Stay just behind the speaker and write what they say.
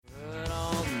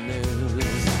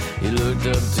looked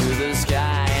up to the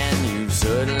sky and you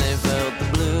certainly felt the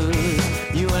blues.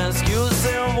 You ask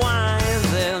yourself, why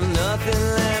is there nothing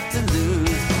left to lose?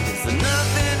 Is there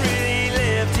nothing really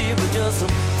left here but just some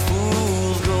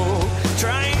fool's gold?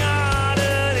 Trying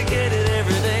harder to get it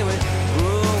every day we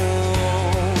grow.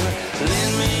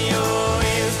 Lend me your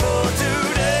ears for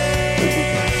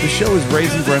today. The show is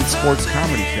Raisin Brent's sports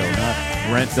comedy show, not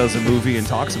Brent does a movie and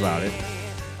talks about it.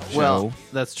 Well,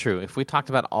 that's true. If we talked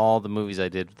about all the movies I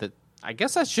did, I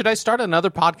guess should I start another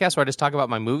podcast where I just talk about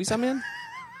my movies I'm in?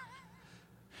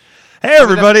 Hey,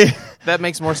 everybody. That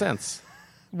makes more sense.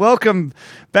 Welcome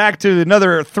back to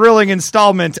another thrilling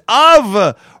installment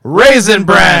of Raisin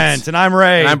Brent. And I'm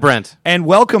Ray. And I'm Brent. And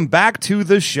welcome back to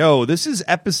the show. This is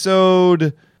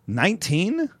episode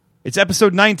 19. It's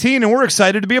episode 19, and we're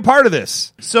excited to be a part of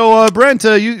this. So, Brent,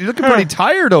 you're looking pretty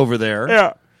tired over there.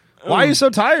 Yeah. Why are you so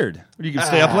tired? You can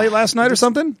stay up late last night or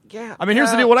something? Yeah. I mean,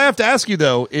 here's the deal. What I have to ask you,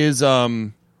 though, is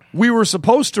we were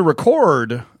supposed to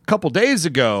record a couple days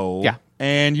ago. Yeah.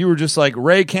 And you were just like,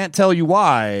 Ray, can't tell you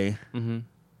why,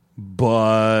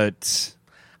 but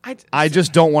I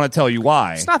just don't want to tell you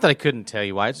why. It's not that I couldn't tell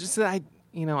you why. It's just that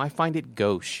I find it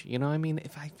gauche. You know, I mean,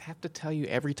 if I have to tell you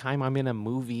every time I'm in a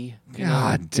movie.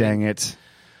 God dang it.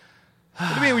 What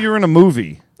do you mean when you're in a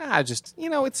movie?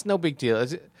 It's no big deal.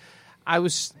 I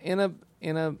was in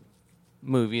a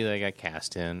movie that I got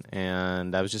cast in,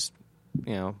 and I was just,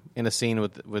 in a scene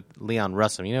with Leon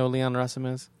Russum. You know who Leon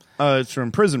Russum is? It's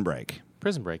from Prison Break.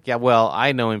 Prison Break. Yeah, well,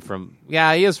 I know him from...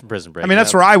 Yeah, he is from Prison Break. I mean,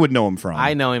 that's where I would know him from.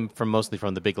 I know him mostly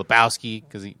from The Big Lebowski,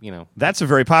 because he, That's a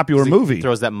very popular movie. He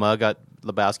throws that mug at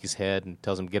Lebowski's head and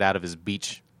tells him, get out of his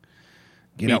beach.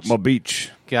 Get out my beach.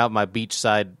 Get out my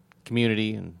beachside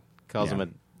community, and calls him a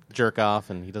jerk off,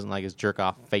 and he doesn't like his jerk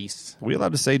off face. Are we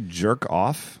allowed to say jerk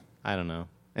off? I don't know.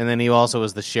 And then he also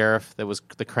was the sheriff that was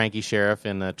the cranky sheriff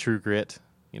in True Grit.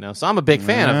 So I'm a big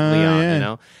fan of Leon.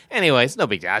 Yeah. Anyway, it's no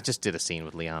big deal. I just did a scene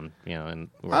with Leon.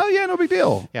 No big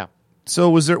deal. Yeah. So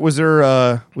was there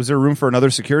room for another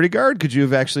security guard? Could you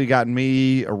have actually gotten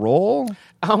me a role?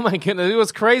 Oh my goodness!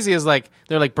 What's crazy is they're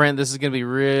like, Brent, this is going to be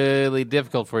really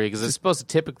difficult for you because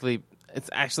it's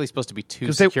actually supposed to be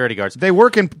two security guards. They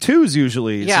work in twos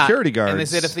usually. Security guards. And they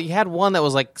said if you had one that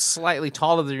was like slightly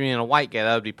taller than you and a white guy,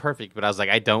 that would be perfect. But I was like,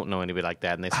 I don't know anybody like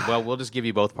that. And they said, well, we'll just give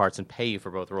you both parts and pay you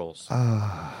for both roles.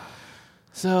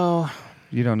 So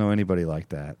you don't know anybody like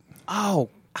that. Oh,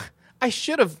 I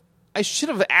should have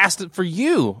asked it for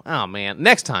you. Oh man,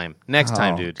 next time,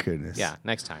 dude. Goodness. Yeah,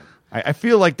 next time. I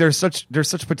feel like there's such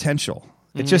potential.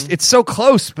 It's so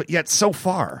close, but yet so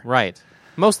far. Right.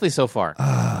 Mostly so far.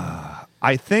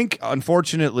 I think,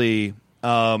 unfortunately,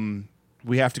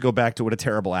 we have to go back to what a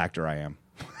terrible actor I am.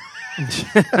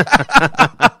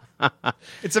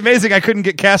 It's amazing I couldn't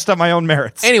get cast on my own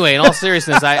merits. Anyway, in all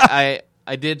seriousness, I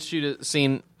did shoot a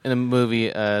scene in a movie.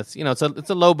 It's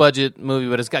a low budget movie,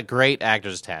 but it's got great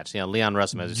actors attached. Leon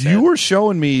Russum, as you said. You were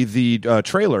showing me the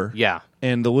trailer. Yeah.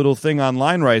 And the little thing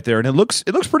online right there, and it looks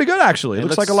pretty good actually. It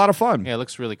looks like a lot of fun. Yeah, it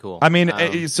looks really cool. I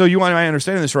mean, so you want? Am I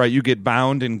understanding this right? You get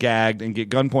bound and gagged and get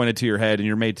gun pointed to your head, and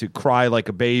you're made to cry like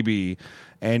a baby,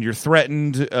 and you're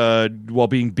threatened while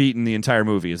being beaten the entire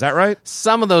movie. Is that right?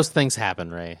 Some of those things happen,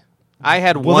 Ray.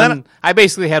 I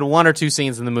basically had one or two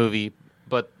scenes in the movie,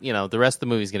 but the rest of the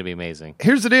movie is going to be amazing.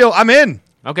 Here's the deal. I'm in.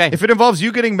 Okay. If it involves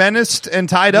you getting menaced and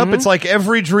tied up, it's like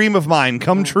every dream of mine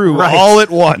come true all at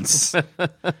once.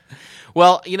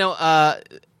 Well,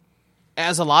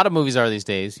 as a lot of movies are these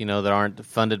days, that aren't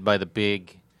funded by the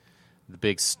big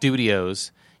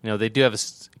studios, they do have a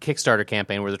Kickstarter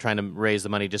campaign where they're trying to raise the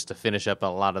money just to finish up a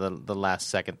lot of the last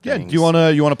second things. Yeah, do you want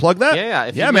to plug that?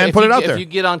 Yeah. Put it out there. If you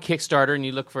get on Kickstarter and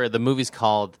you look for the movie's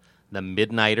called The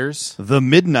Midnighters. The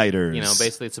Midnighters.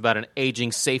 Basically it's about an aging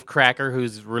safecracker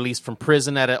who's released from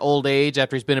prison at an old age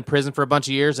after he's been in prison for a bunch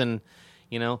of years, and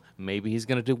maybe he's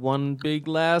going to do one big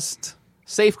last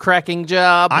safe cracking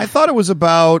job. I thought it was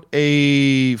about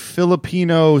a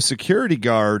Filipino security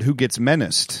guard who gets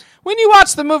menaced. When you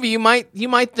watch the movie, you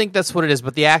might think that's what it is,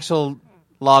 but the actual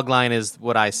log line is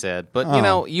what I said.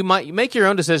 But you might make your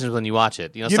own decisions when you watch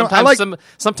it.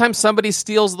 Sometimes somebody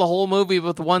steals the whole movie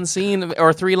with one scene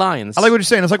or three lines. I like what you're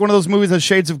saying. It's like one of those movies that's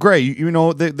shades of gray.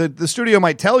 The studio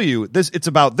might tell you it's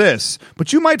about this,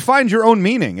 but you might find your own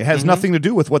meaning. It has nothing to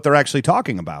do with what they're actually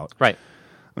talking about. Right.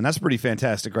 And that's pretty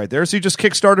fantastic right there. So you just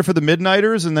Kickstarter for the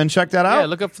Midnighters and then check that out? Yeah,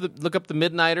 look up the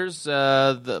Midnighters.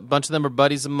 A bunch of them are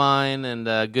buddies of mine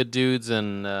and good dudes,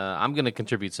 and I'm going to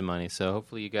contribute some money. So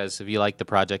hopefully you guys, if you like the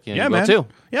project, you will too.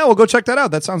 Yeah, well, go check that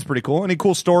out. That sounds pretty cool. Any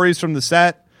cool stories from the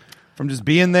set? From just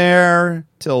being there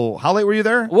till how late were you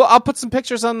there? Well, I'll put some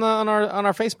pictures on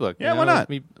our Facebook. Yeah, why not?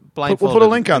 We'll put a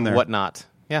link on there. Whatnot.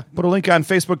 Yeah. Put a link on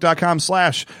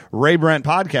Facebook.com/Ray Brent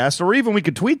Podcast, or even we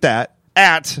could tweet that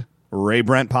at Ray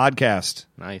Brent Podcast.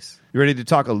 Nice. You ready to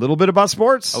talk a little bit about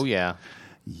sports? Oh, yeah.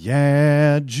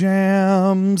 Yeah,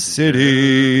 Jam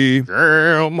City.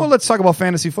 Damn. Well, let's talk about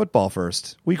fantasy football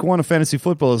first. Week 1 of fantasy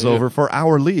football is over for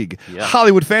our league. Yeah.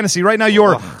 Hollywood Fantasy. Right now,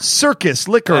 your Circus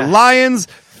Liquor Lions,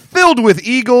 filled with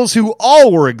Eagles who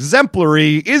all were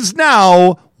exemplary, is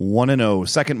now 1-0.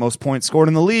 Second most points scored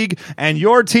in the league. And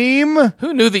your team?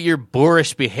 Who knew that your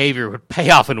boorish behavior would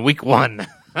pay off in week 1?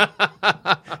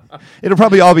 It'll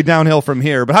probably all be downhill from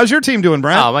here. But how's your team doing,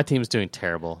 Brent? Oh, my team's doing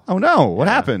terrible. Oh, no. What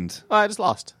happened? Well, I just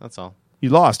lost. That's all. You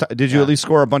lost. Did you Yeah. at least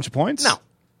score a bunch of points? No.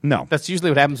 No. That's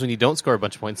usually what happens when you don't score a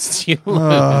bunch of points. You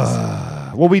lose.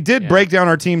 Well, we did break down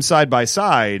our team side by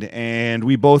side, and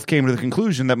we both came to the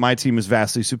conclusion that my team is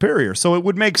vastly superior. So it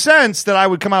would make sense that I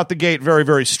would come out the gate very,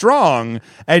 very strong,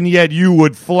 and yet you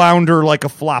would flounder like a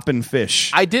flopping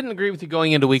fish. I didn't agree with you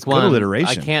going into week good 1.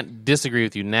 alliteration. I can't disagree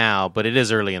with you now, but it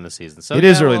is early in the season. So It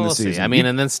is early in the we'll see. season. I mean,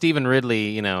 and then Stephen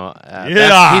Ridley,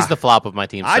 Yeah. he's the flop of my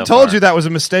team. I so told far. you that was a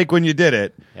mistake when you did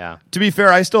it. Yeah. To be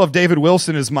fair, I still have David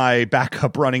Wilson as my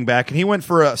backup running back, and he went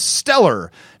for a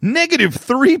stellar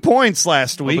 -3 points last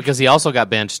week. Because he also got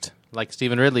benched, like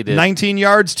Stephen Ridley did. 19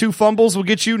 yards, 2 fumbles will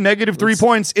get you -3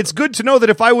 points. It's good to know that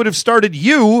if I would have started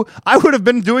you, I would have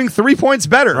been doing 3 points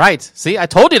better. Right. See, I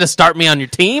told you to start me on your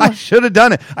team. I should have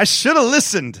done it. I should have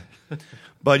listened.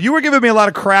 But you were giving me a lot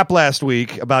of crap last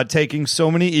week about taking so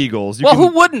many Eagles. You Well, can- who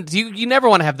wouldn't? You never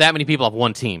want to have that many people off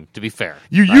one team, to be fair.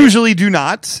 You usually do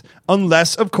not,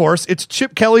 unless, of course, it's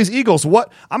Chip Kelly's Eagles.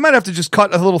 What I might have to just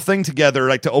cut a little thing together,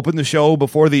 like to open the show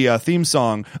before the theme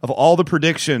song, of all the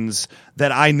predictions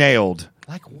that I nailed.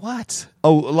 Like what?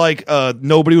 Oh, like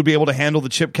nobody would be able to handle the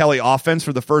Chip Kelly offense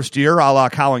for the first year, a la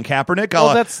Colin Kaepernick.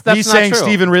 Well, that's me not saying true.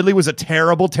 Stephen Ridley was a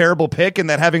terrible, terrible pick, and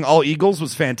that having all Eagles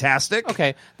was fantastic.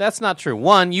 Okay, that's not true.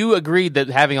 One, you agreed that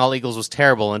having all Eagles was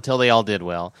terrible until they all did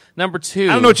well. Number two,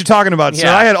 I don't know what you're talking about, sir.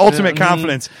 Yeah. I had ultimate Mhm.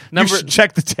 confidence. Number- You should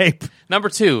check the tape. Number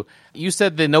two, you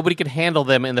said that nobody could handle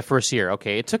them in the first year.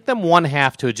 Okay, it took them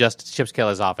 1/2 to adjust to Chip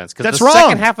Kelly's offense. That's the wrong.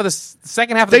 Second half of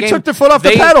the They game, took their foot off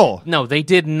the pedal. No, they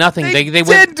did nothing. They They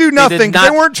did do nothing. They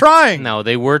weren't trying. No,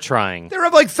 they were trying. They were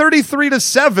up like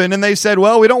 33-7, and they said,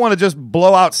 "Well, we don't want to just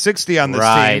blow out 60 on this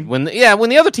Right. team." When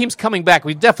the other team's coming back,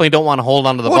 we definitely don't want to hold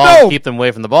onto the Well, ball no. and keep them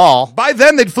away from the ball. By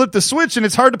then, they'd flip the switch, and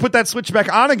it's hard to put that switch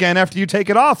back on again after you take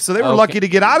it off. So they were Okay. lucky to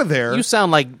get out of there. You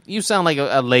sound like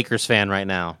a Lakers fan right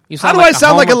now. You How sound do I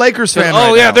sound like a homer- Lakers fan Oh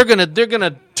right yeah, now? they're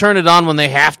gonna turn it on when they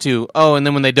have to. Oh, and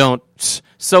then when they don't,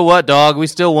 so what, dog? We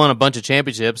still won a bunch of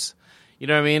championships. You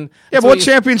know what I mean? Yeah, That's but what you-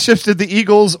 championships did the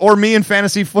Eagles or me in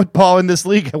fantasy football in this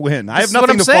league win? I have This is what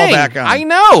nothing I'm to saying. fall back on. I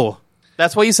know.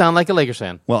 That's why you sound like a Lakers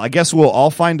fan. Well, I guess we'll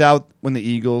all find out when the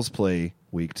Eagles play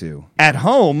week 2. At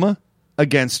home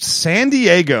against San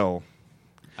Diego.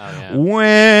 Oh yeah.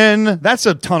 When that's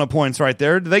a ton of points right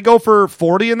there. Did they go for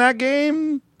 40 in that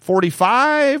game?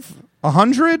 45?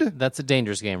 100? That's a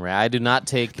dangerous game, Ray. I do not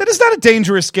take. That is not a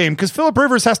dangerous game because Phillip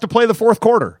Rivers has to play the fourth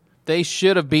quarter. They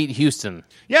should have beat Houston.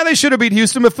 Yeah, they should have beat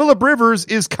Houston, but Phillip Rivers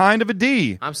is kind of a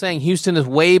D. I'm saying Houston is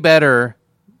way better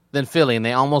than Philly, and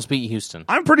they almost beat Houston.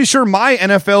 I'm pretty sure my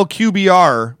NFL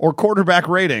QBR or quarterback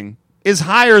rating is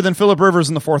higher than Phillip Rivers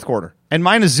in the fourth quarter, and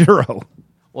mine is 0.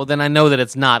 Well, then I know that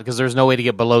it's not because there's no way to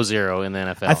get below 0 in the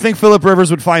NFL. I think Phillip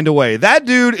Rivers would find a way. That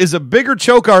dude is a bigger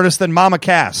choke artist than Mama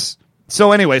Cass.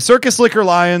 So anyway, Circus Liquor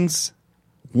Lions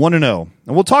 1-0.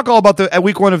 And we'll talk all about the at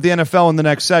week 1 of the NFL in the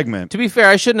next segment. To be fair,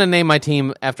 I shouldn't have named my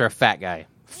team after a fat guy.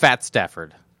 Fat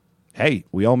Stafford. Hey,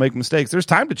 we all make mistakes. There's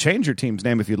time to change your team's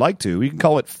name if you'd like to. You can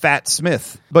call it Fat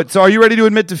Smith. But so are you ready to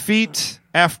admit defeat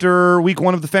after week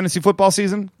 1 of the fantasy football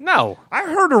season? No, I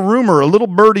heard a rumor. A little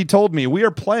birdie told me we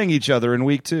are playing each other in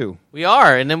week 2. we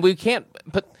are, and then we can't.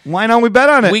 But Why don't we bet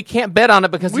on it? we can't bet on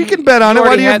it because We can bet on it. Why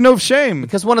already do you have had- no shame?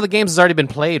 Because one of the games has already been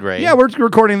played, Ray. Yeah, we're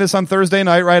recording this on Thursday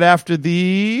night right after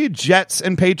the Jets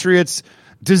and Patriots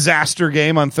disaster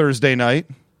game on Thursday night.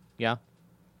 yeah.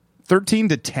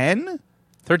 13-10?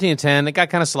 13-10. It got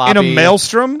kind of sloppy In a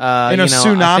maelstrom? In a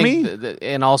tsunami? I think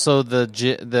and also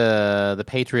the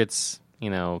Patriots,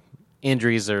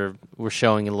 injuries were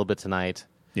showing a little bit tonight.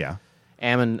 Yeah.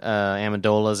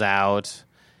 Amendola's out.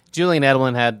 Julian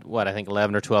Edelman had, I think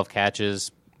 11 or 12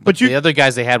 catches. But The other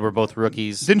guys they had were both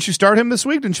rookies. Didn't you start him this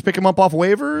week? Didn't you pick him up off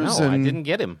waivers? No, I didn't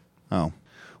get him. Oh.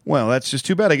 Well, that's just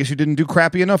too bad. I guess you didn't do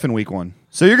crappy enough in week 1.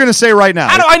 So you're going to say right now.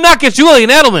 How do I not get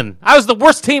Julian Edelman? I was the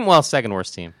worst team. Well, second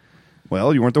worst team.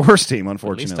 Well, you weren't the worst team, At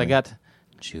unfortunately. least I got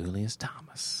Julius Thomas.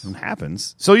 Thomas. It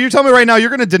happens. So you're telling me right now you're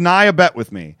going to deny a bet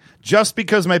with me just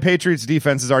because my Patriots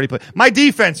defense has already played. My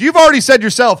defense, you've already said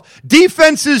yourself,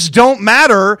 defenses don't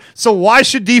matter, so why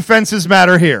should defenses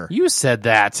matter here? You said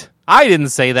that. I didn't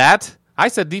say that. I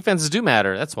said defenses do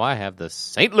matter. That's why I have the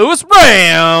St. Louis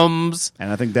Rams.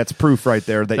 And I think that's proof right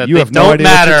there that you they have no don't idea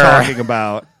matter. what you're talking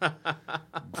about.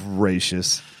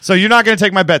 Gracious. So you're not going to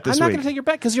take my bet this I'm not week going to take your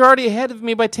bet because you're already ahead of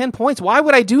me by 10 points. Why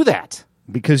would I do that?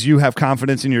 because you have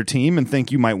confidence in your team and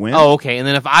think you might win? Oh, okay. And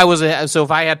then if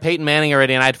I had Peyton Manning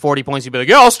already and I had 40 points, you'd be like,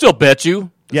 yeah, I'll still bet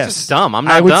you. It's yes. just dumb. I'm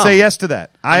not I would dumb. say yes to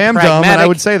that. I am dumb, pragmatic. and I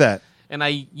would say that. And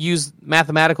I use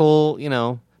mathematical,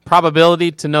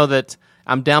 probability to know that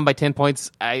I'm down by 10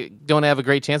 points. I don't have a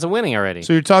great chance of winning already.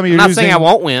 So you're telling me I'm you're not saying I using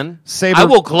won't win. I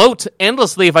will gloat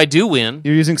endlessly if I do win.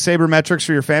 You're using sabermetrics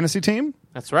for your fantasy team?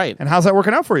 That's right. And how's that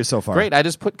working out for you so far? Great. I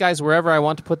just put guys wherever I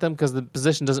want to put them because the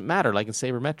position doesn't matter, like in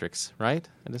sabermetrics, right?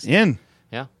 In.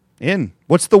 Yeah.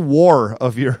 What's the war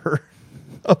of your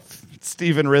of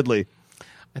Stephen Ridley?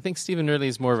 I think Stephen Ridley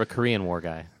is more of a Korean War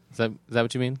guy. Is that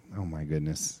what you mean? Oh, my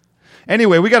goodness.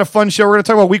 Anyway, we got a fun show. We're going to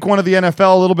talk about week 1 of the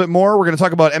NFL a little bit more. We're going to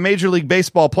talk about Major League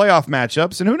Baseball playoff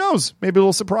matchups. And who knows? Maybe a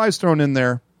little surprise thrown in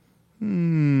there.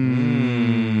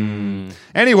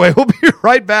 Anyway, we'll be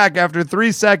right back after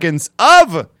 3 seconds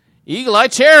of Eagle Eye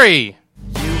Cherry.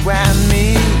 You and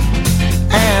me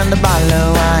and the bottle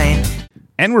of wine.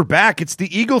 And we're back. It's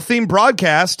the Eagle-themed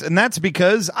broadcast, and that's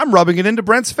because I'm rubbing it into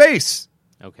Brent's face.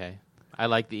 Okay. I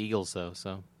like the Eagles, though,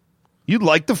 so You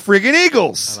like the friggin'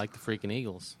 Eagles. I like the freaking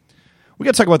Eagles. We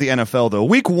got to talk about the NFL, though.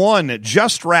 Week 1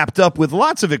 just wrapped up with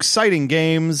lots of exciting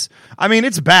games. I mean,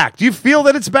 it's back. Do you feel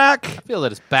that it's back? I feel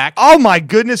that it's back. Oh, my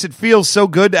goodness. It feels so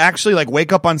good to actually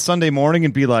wake up on Sunday morning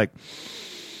and be like,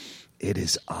 it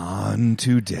is on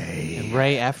today.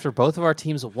 Ray, after both of our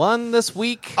teams won this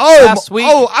week, Oh, last week,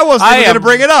 I wasn't even going to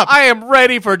bring it up. I am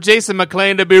ready for Jason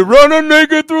McClain to be running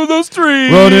naked through the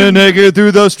street. Running naked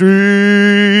through the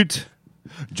street.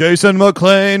 Jason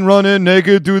McClain running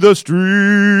naked through the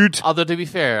street. Although, to be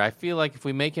fair, I feel like if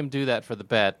we make him do that for the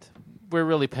bet, we're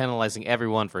really penalizing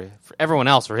everyone for everyone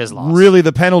else for his loss. Really,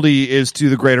 the penalty is to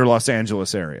the greater Los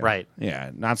Angeles area. Right. Yeah,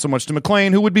 not so much to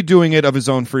McClain, who would be doing it of his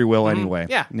own free will anyway.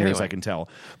 Yeah, near as anyway. I can tell.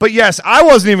 But yes, I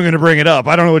wasn't even going to bring it up.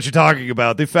 I don't know what you're talking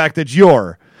about. The fact that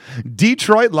your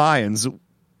Detroit Lions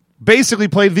basically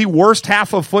played the worst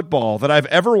half of football that I've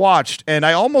ever watched, and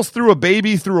I almost threw a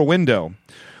baby through a window.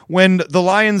 When the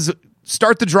Lions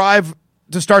start the drive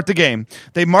to start the game,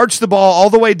 they march the ball all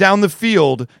the way down the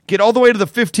field, get all the way to the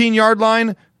 15-yard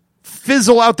line,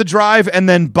 fizzle out the drive, and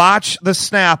then botch the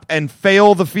snap and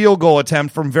fail the field goal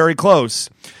attempt from very close.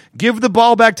 Give the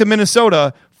ball back to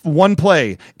Minnesota, one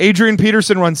play. Adrian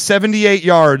Peterson runs 78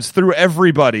 yards through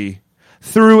everybody,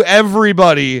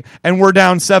 and we're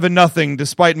down 7-0,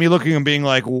 despite me looking and being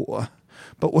like,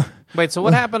 but Wait, so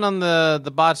what happened on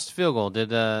the botched field goal? Did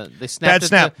they snap bad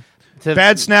snap.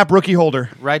 Bad snap, rookie holder.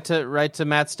 right to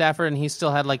Matt Stafford, and he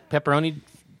still had pepperoni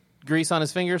grease on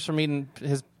his fingers from eating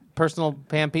his personal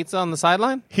pan pizza on the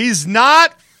sideline? He's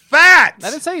not fat. I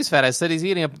didn't say he's fat. I said he's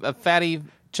eating a fatty,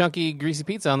 chunky, greasy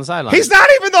pizza on the sideline. He's not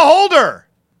even the holder.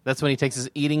 That's when he takes his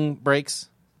eating breaks.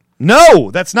 No,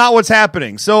 that's not what's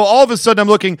happening. So all of a sudden I'm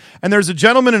looking, and there's a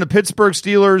gentleman in a Pittsburgh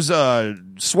Steelers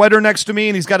sweater next to me,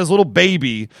 and he's got his little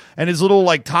baby and his little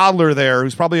toddler there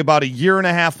who's probably about 1.5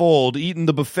 years old eating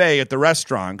the buffet at the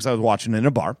restaurant because I was watching it in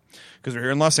a bar because we're here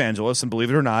in Los Angeles, and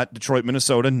believe it or not, Detroit,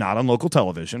 Minnesota, not on local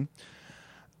television.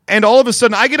 And all of a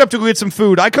sudden, I get up to go get some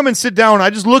food. I come and sit down.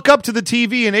 I just look up to the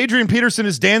TV, and Adrian Peterson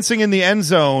is dancing in the end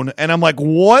zone, and I'm like,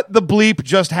 what the bleep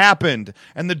just happened?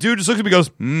 And the dude just looks at me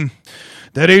and goes,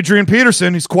 that Adrian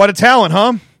Peterson, he's quite a talent,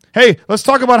 huh? Hey, let's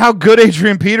talk about how good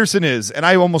Adrian Peterson is. And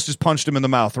I almost just punched him in the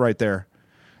mouth right there.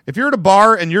 If you're at a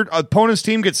bar and your opponent's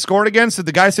team gets scored against and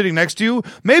the guy sitting next to you,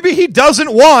 maybe he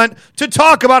doesn't want to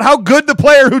talk about how good the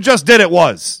player who just did it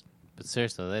was. But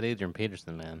seriously, that Adrian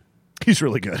Peterson, man. He's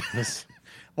really good.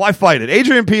 Why fight it?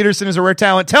 Adrian Peterson is a rare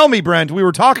talent. Tell me, Brent, we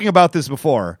were talking about this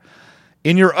before.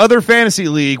 In your other fantasy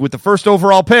league with the first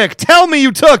overall pick, tell me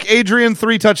you took Adrian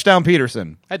 3-touchdown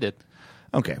Peterson. I did.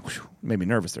 Okay, made me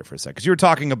nervous there for a second. Because you were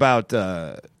talking about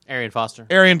Arian Foster.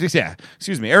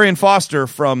 Arian Foster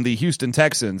from the Houston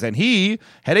Texans, and he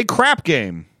had a crap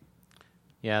game.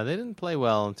 Yeah, they didn't play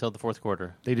well until the fourth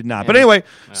quarter. They did not. But anyway,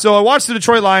 So I watched the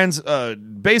Detroit Lions,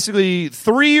 basically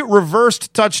 3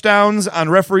 reversed touchdowns on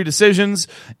referee decisions,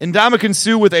 and Ndamukong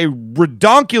Suh with a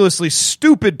redonkulously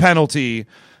stupid penalty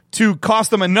to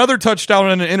cost them another touchdown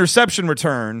and an interception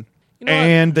return,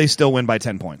 and they still win by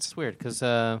 10 points. It's weird because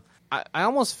I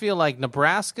almost feel like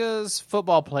Nebraska's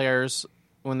football players,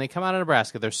 when they come out of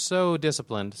Nebraska, they're so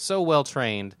disciplined, so well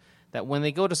trained, that when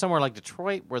they go to somewhere like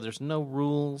Detroit where there's no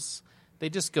rules, they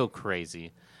just go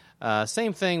crazy.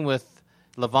 Same thing with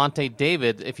Levante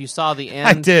David. If you saw the end,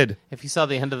 I did. If you saw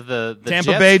the end of the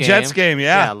Tampa Bay Jets game,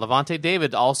 yeah. Levante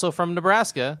David, also from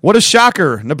Nebraska. What a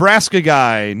shocker. Nebraska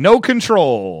guy, no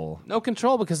control. No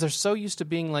control because they're so used to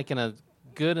being like in a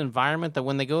good environment that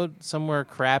when they go somewhere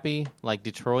crappy like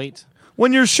Detroit.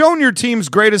 When you're shown your team's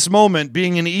greatest moment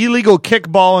being an illegal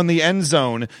kickball in the end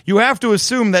zone, you have to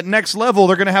assume that next level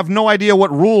they're going to have no idea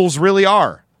what rules really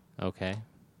are. Okay.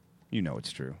 You know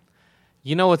it's true.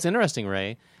 You know what's interesting,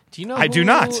 Ray? Do you know I who do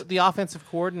not. the offensive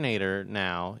coordinator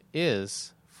now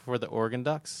is for the Oregon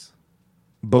Ducks?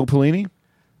 Bo Pelini?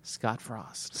 Scott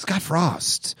Frost. Scott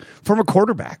Frost. Former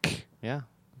quarterback. Yeah.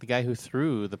 The guy who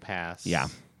threw the pass. Yeah.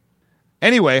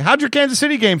 Anyway, how'd your Kansas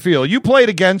City game feel? You played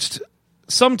against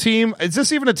some team. Is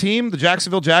this even a team? The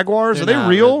Jacksonville Jaguars? Are they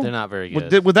real? They're not very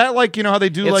good. Would that, like, you know how they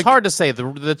do, it's like... hard to say.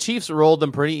 The Chiefs rolled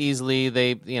them pretty easily.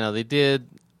 They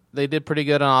did pretty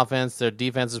good on offense. Their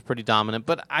defense is pretty dominant.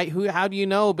 But how do you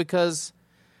know? Because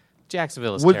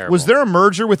Jacksonville is terrible. Was there a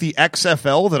merger with the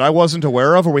XFL that I wasn't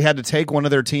aware of, where we had to take one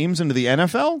of their teams into the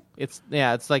NFL?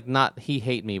 It's like not he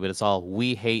hate me, but it's all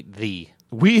we hate thee.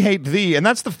 We hate thee, and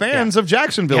that's the fans of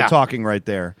Jacksonville talking right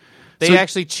there. They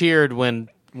actually cheered when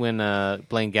Blaine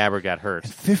Gabbert got hurt.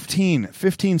 15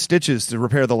 stitches to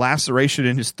repair the laceration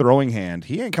in his throwing hand.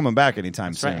 He ain't coming back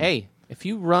anytime soon. Right. Hey, if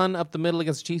you run up the middle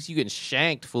against the Chiefs, you get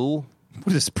shanked, fool. What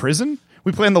is this, prison?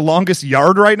 We playing the longest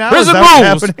yard right now? Prison is that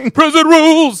rules! What's happening? Prison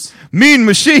rules! Mean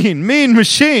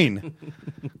machine.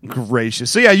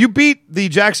 Gracious. So, yeah, you beat the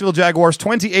Jacksonville Jaguars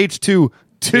 28-2.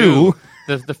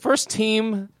 The first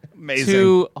team Amazing.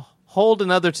 to hold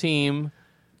another team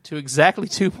to exactly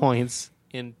 2 points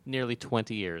in nearly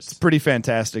 20 years. Pretty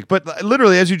fantastic. But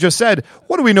literally, as you just said,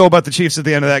 what do we know about the Chiefs at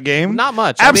the end of that game? Not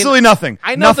much. Absolutely nothing.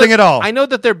 Nothing at all. I know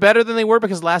that they're better than they were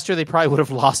because last year they probably would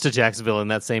have lost to Jacksonville in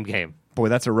that same game. Boy,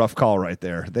 that's a rough call right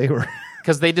there. They were...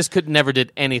 Because they just never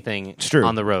did anything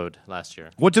on the road last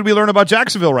year. What did we learn about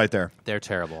Jacksonville right there? They're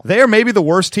terrible. They are maybe the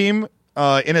worst team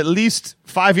in at least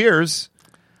 5 years.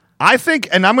 I think,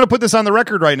 and I'm going to put this on the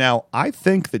record right now, I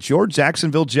think that your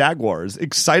Jacksonville Jaguars,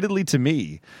 excitedly to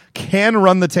me, can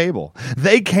run the table.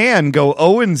 They can go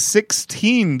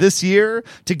 0-16 this year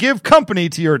to give company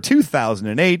to your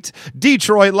 2008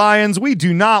 Detroit Lions. We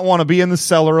do not want to be in the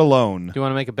cellar alone. Do you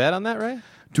want to make a bet on that, Ray?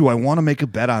 Do I want to make a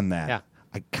bet on that? Yeah.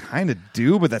 I kind of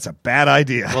do, but that's a bad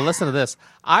idea. Well, listen to this.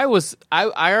 I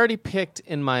already picked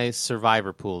in my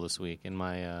survivor pool this week. In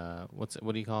my what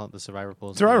do you call it? The survivor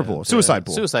pool. Survivor pool. Suicide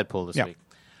pool. Suicide pool this Yeah. week.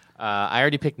 I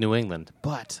already picked New England,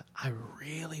 but I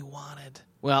really wanted.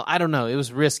 Well, I don't know. It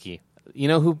was risky. You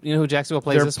know who Jacksonville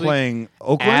plays this week? They're playing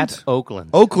Oakland. At Oakland.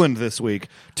 Oakland this week.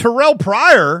 Terrell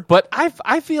Pryor. But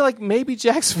I feel like maybe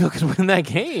Jacksonville could win that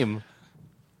game.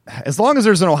 As long as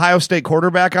there's an Ohio State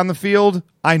quarterback on the field,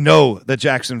 I know that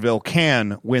Jacksonville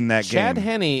can win that Chad game.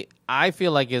 Henne, I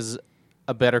feel like, is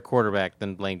a better quarterback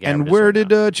than Blaine Gabbert. And where did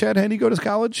Chad Henne go to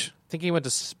college? I think he went to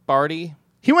Sparty.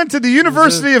 He went to the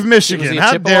University of Michigan. was he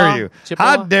How Chippewa? dare you? Chippewa?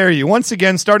 How dare you? Once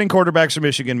again, starting quarterbacks from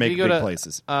Michigan make Did he big go to,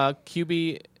 places.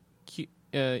 QB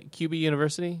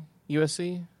University,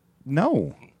 USC?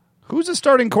 No. Who's a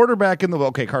starting quarterback in the...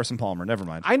 Okay, Carson Palmer. Never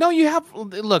mind. I know you have...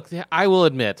 Look, I will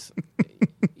admit,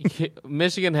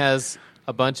 Michigan has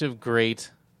a bunch of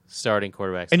great starting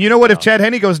quarterbacks. And you know what? If Chad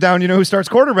Henne goes down, you know who starts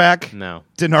quarterback? No.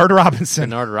 Denard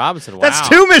Robinson. Denard Robinson, wow. That's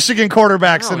 2 Michigan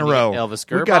quarterbacks in a row. Elvis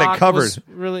We Gerbach got it covered. was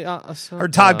really Or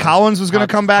Todd Collins was going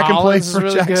to come back and play Collins for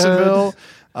is really Jacksonville.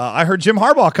 I heard Jim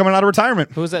Harbaugh coming out of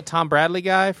retirement. Who was that Tom Bradley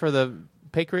guy for the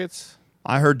Patriots?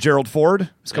 I heard Gerald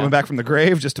Ford is coming Yeah. back from the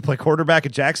grave just to play quarterback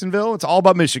at Jacksonville. It's all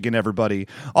about Michigan, everybody.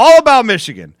 All about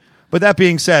Michigan. But that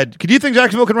being said, do you think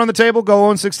Jacksonville can run the table, go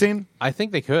 0-16? I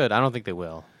think they could. I don't think they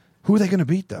will. Who are they going to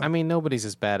beat, though? I mean, nobody's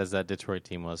as bad as that Detroit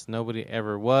team was. Nobody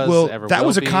ever was. Well, ever that will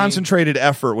was a be. concentrated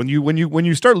effort. When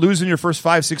you start losing your first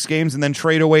 5-6 games and then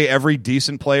trade away every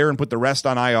decent player and put the rest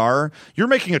on IR, you're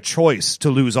making a choice to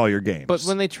lose all your games. But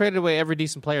when they traded away every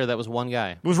decent player, that was one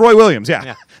guy. It was Roy Williams, yeah.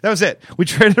 Yeah. That was it. We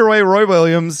traded away Roy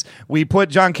Williams. We put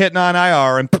John Kitna on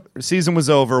IR, and the season was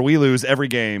over. We lose every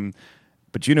game.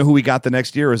 But you know who we got the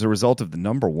next year as a result of the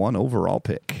number 1 overall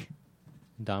pick?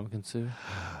 Ndamukong Suh.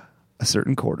 A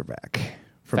certain quarterback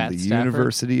from Fat the Stafford?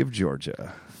 University of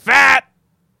Georgia. Fat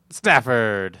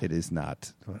Stafford. It is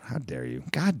not. How dare you?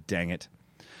 God dang it.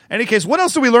 Any case, what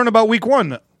else did we learn about week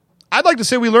 1? I'd like to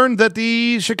say we learned that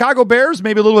the Chicago Bears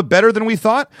maybe a little bit better than we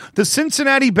thought. The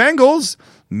Cincinnati Bengals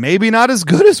maybe not as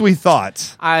good as we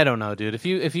thought. I don't know, dude. If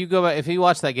you go back, if you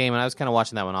watch that game, and I was kind of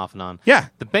watching that one off and on. Yeah.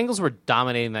 The Bengals were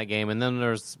dominating that game, and then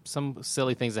there's some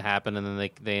silly things that happened, and then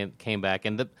they came back,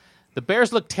 and The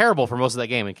Bears looked terrible for most of that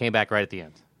game and came back right at the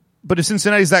end. But if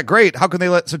Cincinnati's that great, how can they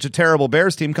let such a terrible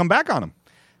Bears team come back on them?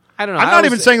 I don't know. I'm not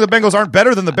even saying the Bengals aren't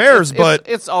better than the Bears, but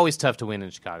it's always tough to win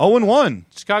in Chicago. 0-1.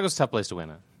 Chicago's a tough place to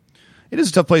win in. It is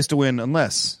a tough place to win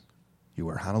unless you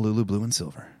wear Honolulu blue and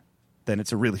silver. Then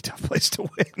it's a really tough place to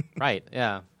win. Right,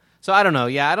 yeah. So I don't know.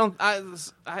 Yeah,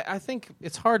 I think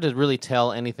it's hard to really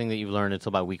tell anything that you've learned until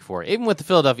about week 4. Even with the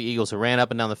Philadelphia Eagles who ran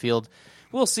up and down the field,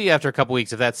 we'll see after a couple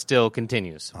weeks if that still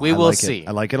continues. We will see.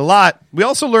 I like it a lot. We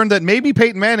also learned that maybe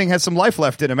Peyton Manning has some life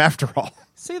left in him after all.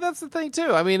 See, that's the thing,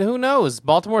 too. I mean, who knows?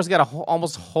 Baltimore's got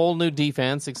almost whole new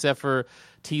defense except for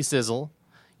T-Sizzle.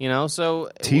 You know,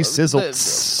 so T-Sizzle.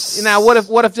 Now,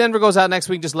 what if Denver goes out next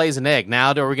week and just lays an egg?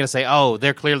 Now, are we going to say, oh,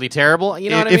 they're clearly terrible?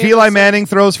 You know what I mean? If Eli Manning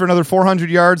throws for another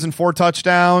 400 yards and 4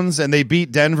 touchdowns, and they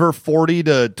beat Denver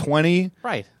 40-20,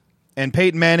 right? And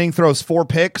Peyton Manning throws 4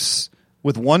 picks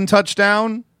with 1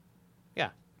 touchdown, yeah,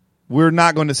 we're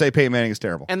not going to say Peyton Manning is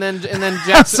terrible. And then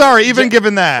Jackson, sorry, even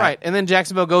given that, right? And then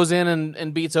Jacksonville goes in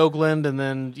and beats Oakland, and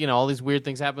then all these weird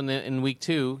things happen in week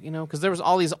 2. Because there was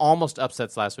all these almost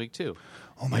upsets last week too.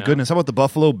 Oh my goodness! How about the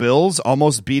Buffalo Bills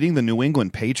almost beating the New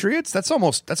England Patriots? That's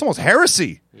almost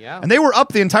heresy. Yeah. And they were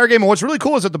up the entire game. And what's really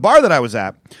cool is at the bar that I was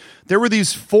at, there were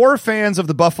these 4 fans of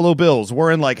the Buffalo Bills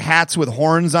wearing like hats with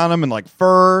horns on them and like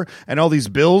fur and all these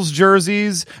Bills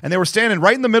jerseys. And they were standing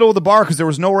right in the middle of the bar because there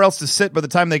was nowhere else to sit by the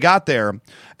time they got there.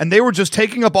 And they were just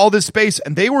taking up all this space.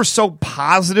 And they were so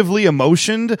positively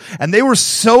emotioned. And they were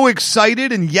so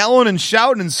excited and yelling and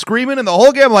shouting and screaming. And the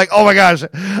whole game, I'm like, oh my gosh,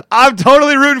 I'm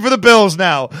totally rooting for the Bills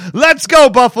now. Let's go,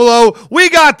 Buffalo. We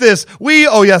got this.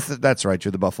 Oh, yes, that's right.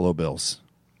 You're the Buffalo Bills.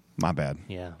 My bad.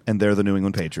 Yeah. And they're the New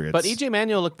England Patriots. But E.J.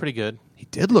 Manuel looked pretty good. He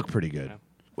did look pretty good.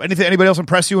 Yeah. Anybody else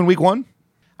impress you in week 1?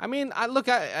 I mean,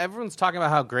 everyone's talking about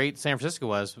how great San Francisco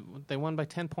was. They won by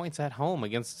 10 points at home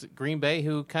against Green Bay,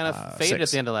 who kind of faded 6.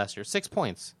 at the end of last year. 6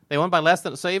 points. They won by less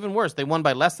than, so even worse, they won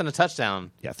by less than a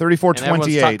touchdown. Yeah, 34-28. And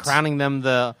everyone's crowning them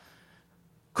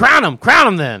crown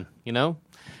them then,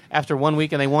 after 1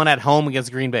 week, and they won at home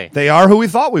against Green Bay. They are who we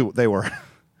thought they were,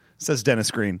 says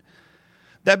Dennis Green.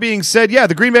 That being said, yeah, I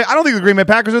don't think the Green Bay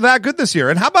Packers are that good this year.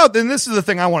 And how about, and this is the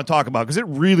thing I want to talk about because it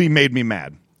really made me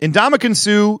mad. Ndamukong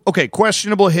Suh,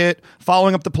 questionable hit,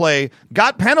 following up the play,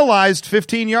 got penalized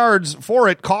 15 yards for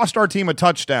it, cost our team a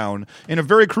touchdown in a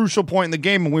very crucial point in the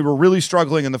game when we were really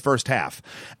struggling in the first half.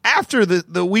 After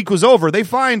the week was over, the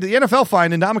NFL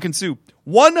fined Ndamukong Suh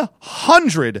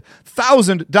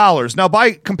 $100,000. Now,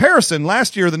 by comparison,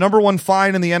 last year, the number 1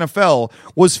 fine in the NFL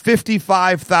was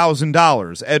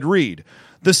 $55,000. Ed Reed.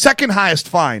 The second highest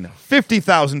fine,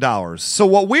 $50,000. So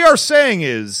what we are saying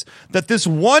is that this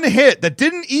one hit that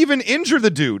didn't even injure the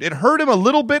dude, it hurt him a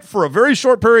little bit for a very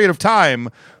short period of time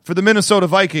for the Minnesota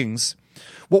Vikings.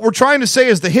 What we're trying to say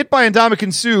is the hit by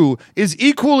Ndamukong Suh is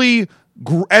equally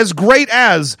as great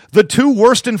as the 2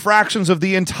 worst infractions of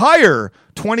the entire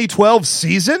 2012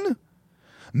 season.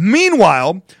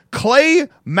 Meanwhile, Clay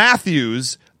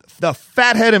Matthews, the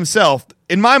fathead himself,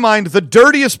 in my mind, the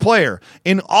dirtiest player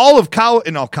in all of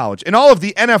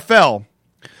the NFL,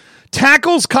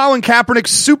 tackles Colin Kaepernick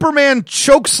Superman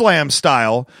chokeslam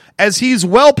style as he's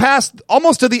well past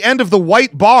almost to the end of the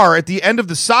white bar at the end of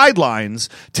the sidelines,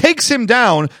 takes him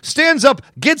down, stands up,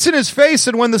 gets in his face,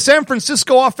 and when the San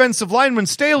Francisco offensive lineman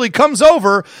Staley comes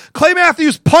over, Clay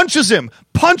Matthews punches him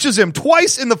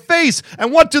twice in the face,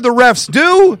 and what do the refs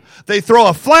do? They throw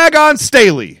a flag on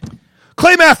Staley.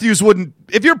 Clay Matthews wouldn't.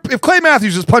 If Clay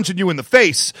Matthews is punching you in the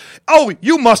face,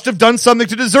 you must have done something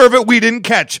to deserve it we didn't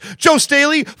catch. Joe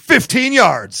Staley, 15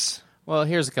 yards. Well,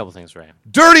 here's a couple things, Ray.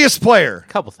 Dirtiest player.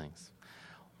 Couple things.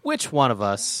 Which one of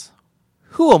us,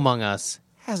 who among us,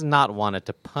 has not wanted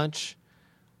to punch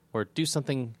or do some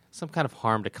kind of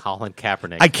harm to Colin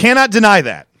Kaepernick? I cannot deny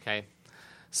that. Okay.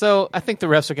 So I think the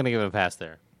refs are going to give him a pass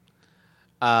there.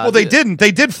 Well, they didn't.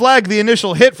 They did flag the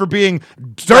initial hit for being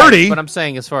dirty. Right, but I'm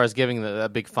saying as far as giving a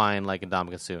big fine like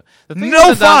Ndamukong Suh.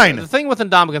 No fine! The thing with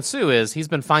Ndamukong Suh is he's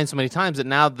been fined so many times that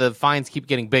now the fines keep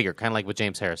getting bigger, kind of like with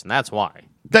James Harrison. That's why.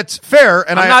 That's fair,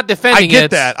 and I'm not defending I get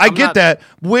that. I get that.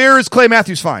 Where is Clay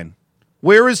Matthews' fine?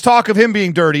 Where is talk of him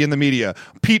being dirty in the media?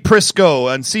 Pete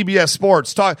Prisco on CBS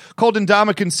Sports called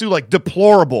Ndamukong Suh like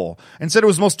deplorable and said it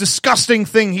was the most disgusting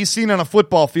thing he's seen on a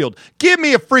football field. Give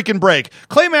me a freaking break.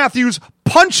 Clay Matthews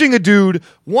punching a dude,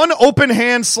 one open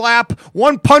hand slap,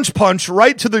 one punch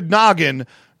right to the noggin.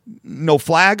 No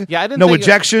flag, no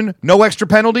ejection, no extra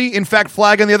penalty. In fact,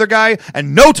 flag on the other guy,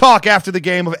 and no talk after the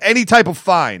game of any type of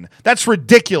fine. That's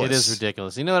ridiculous. It is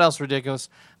ridiculous. You know what else is ridiculous?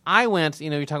 I went,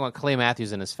 you're talking about Clay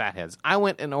Matthews and his fatheads. I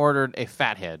went and ordered a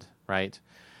fathead, right,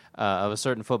 of a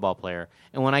certain football player.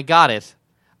 And when I got it,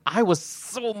 I was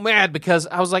so mad because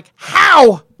I was like,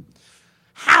 how?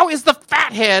 How is the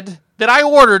fathead that I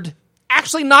ordered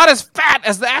actually not as fat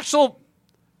as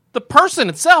the person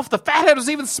itself? The fathead was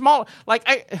even smaller.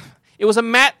 It was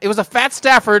a Fat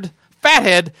Stafford.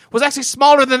 Fathead was actually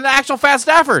smaller than the actual Fat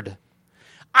Stafford.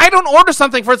 I don't order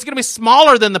something for it's going to be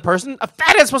smaller than the person. A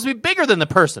fathead's supposed to be bigger than the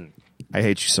person. I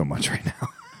hate you so much right now.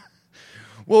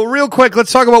 Well, real quick,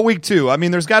 let's talk about week 2. I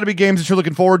mean, there's got to be games that you're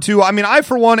looking forward to. I mean, I,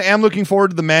 for one, am looking forward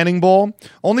to the Manning Bowl,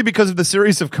 only because of the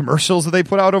series of commercials that they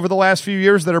put out over the last few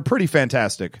years that are pretty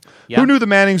fantastic. Yeah. Who knew the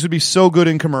Mannings would be so good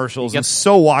in commercials and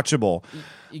so watchable?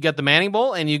 You got the Manning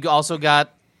Bowl, and you also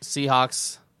got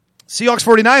Seahawks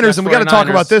 49ers, and we got to talk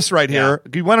about this right here.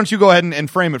 Yeah. Why don't you go ahead and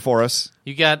frame it for us?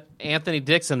 You got Anthony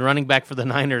Dixon, running back for the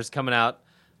Niners, coming out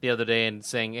the other day and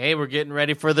saying, hey, we're getting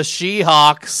ready for the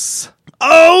She-Hawks.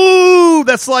 Oh,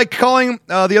 that's like calling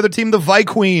the other team the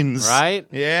Vikings. Right?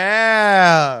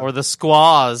 Yeah. Or the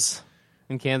Squaws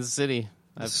in Kansas City.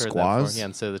 I've heard that Squaws? before. Yeah,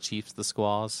 instead of the Chiefs, the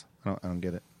Squaws. I don't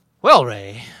get it. Well,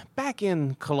 Ray, back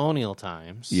in colonial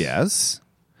times, Yes.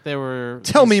 there were...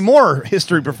 Tell me more,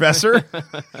 history professor.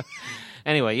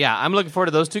 Anyway, yeah, I'm looking forward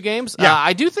to those 2 games. Yeah.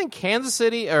 I do think Kansas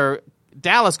City or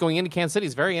Dallas going into Kansas City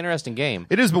is a very interesting game.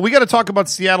 It is, but we got to talk about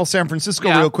Seattle, San Francisco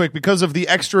real quick because of the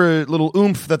extra little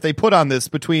oomph that they put on this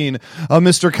between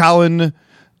Mr. Colin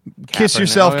Kiss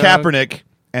Yourself Kaepernick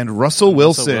and Russell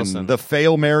Wilson, the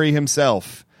fail Mary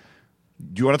himself.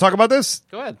 Do you want to talk about this?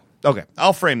 Go ahead. Okay,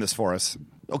 I'll frame this for us.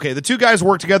 Okay, the 2 guys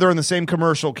work together in the same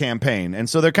commercial campaign, and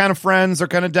so they're kind of friends, they're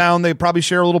kind of down, they probably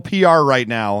share a little PR right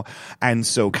now, and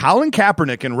so Colin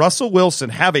Kaepernick and Russell Wilson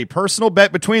have a personal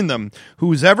bet between them.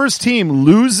 Whoever's team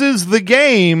loses the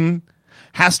game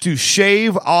has to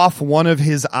shave off one of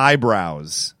his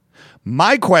eyebrows.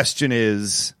 My question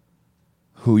is,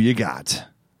 who you got?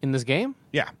 In this game?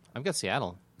 Yeah. I've got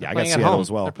Seattle. Yeah, They're I got playing at Seattle home.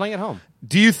 as well. They're playing at home.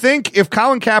 Do you think if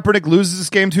Colin Kaepernick loses this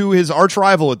game to his arch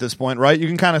rival at this point, right? You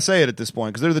can kind of say it at this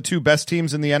point because they're the 2 best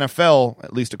teams in the NFL,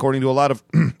 at least according to a lot of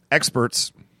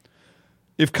experts.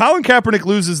 If Colin Kaepernick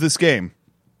loses this game,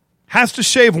 has to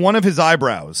shave one of his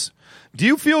eyebrows, do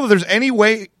you feel that there's any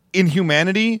way in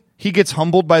humanity he gets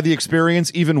humbled by the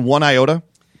experience, even one iota?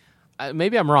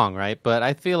 Maybe I'm wrong, right? But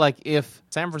I feel like if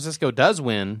San Francisco does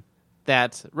win,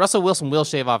 that Russell Wilson will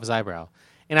shave off his eyebrow.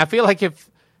 And I feel like if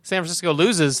San Francisco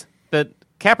loses, that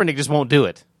Kaepernick just won't do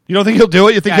it. You don't think he'll do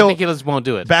it? You think I think he just won't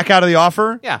do it. Back out of the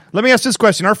offer? Yeah. Let me ask this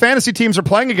question. Our fantasy teams are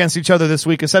playing against each other this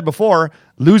week. I said before,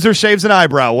 loser shaves an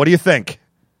eyebrow. What do you think?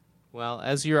 Well,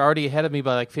 as you're already ahead of me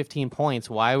by like 15 points,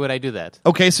 why would I do that?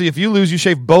 Okay, so if you lose, you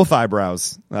shave both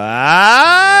eyebrows. Come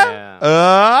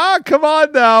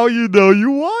on now. You know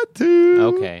you want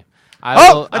to. Okay.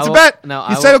 That's a bet. No,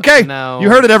 you said okay. No, you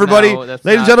heard it, everybody. no, Ladies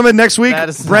and gentlemen, next week,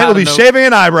 Brent will be shaving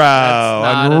an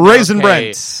eyebrow. And Raisin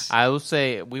Brent. I will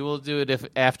say we will do it if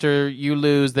after you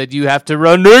lose that you have to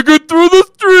run naked through the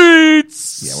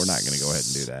streets. Yeah, we're not going to go ahead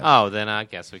and do that. Oh, then I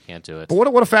guess we can't do it. But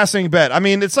what a fascinating bet. I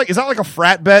mean, it's that like a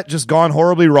frat bet just gone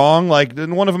horribly wrong? Like,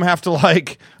 didn't one of them have to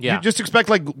you just expect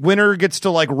winner gets to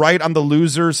write on the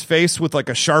loser's face with a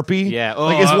Sharpie?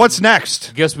 Yeah. What's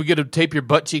next? Guess we got to tape your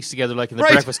butt cheeks together like in the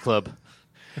Breakfast Club.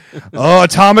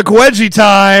 Atomic wedgie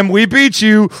time. We beat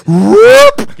you.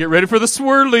 Whoop! Get ready for the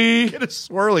swirly. Get a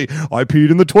swirly. I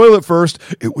peed in the toilet first.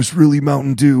 It was really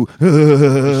Mountain Dew.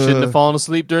 Shouldn't have fallen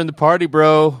asleep during the party,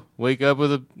 bro. Wake up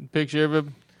with a picture of a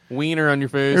wiener on your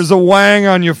face. There's a wang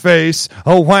on your face.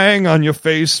 A wang on your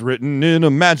face. Written in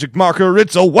a magic marker.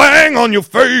 It's a wang on your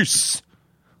face.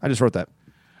 I just wrote that.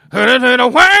 A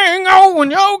wang on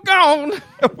when you're gone.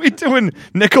 Are we doing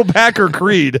Nickelback or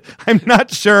Creed? I'm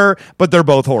not sure, but they're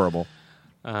both horrible.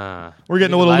 We're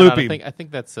getting a little loopy. I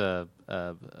think that's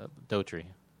Daughtry.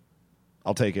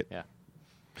 I'll take it. Yeah.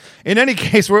 In any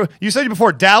case, you said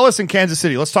before Dallas and Kansas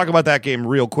City. Let's talk about that game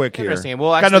real quick here. Interesting.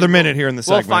 Got another minute here in the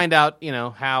segment. We'll find out.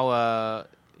 How.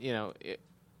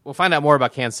 We'll find out more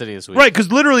about Kansas City this week. Right,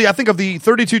 because literally, I think of the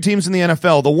 32 teams in the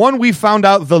NFL, the one we found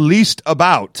out the least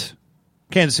about.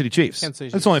 Kansas City Chiefs.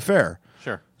 That's only fair.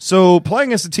 Sure. So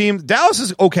playing against the team, Dallas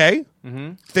is okay.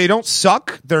 Mm-hmm. They don't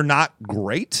suck. They're not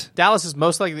great. Dallas is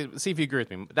most likely, see if you agree with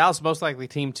me, Dallas is most likely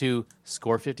team to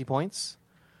score 50 points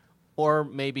or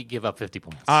maybe give up 50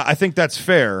 points. I think that's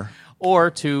fair.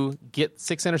 Or to get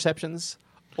 6 interceptions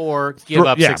or give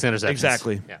up 6 interceptions.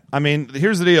 Exactly. Yeah. I mean,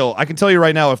 here's the deal. I can tell you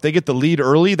right now, if they get the lead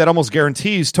early, that almost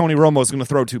guarantees Tony Romo is going to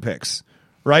throw 2 picks.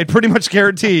 Right? Pretty much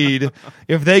guaranteed.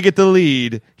 If they get the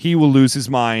lead, he will lose his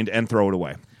mind and throw it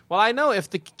away. Well, I know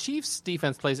if the Chiefs'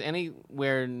 defense plays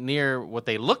anywhere near what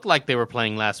they looked like they were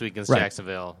playing last week against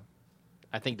Jacksonville,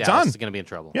 I think It's Dallas on. is going to be in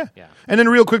trouble. Yeah. And then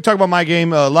real quick, talk about my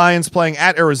game. Lions playing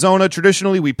at Arizona.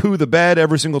 Traditionally, we poo the bed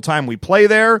every single time we play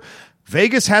there.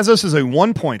 Vegas has us as a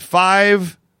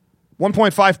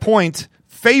 1.5 point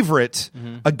favorite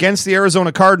against the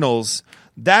Arizona Cardinals.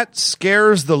 That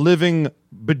scares the living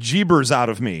bejeebers out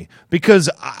of me because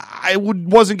I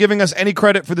wasn't giving us any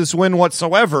credit for this win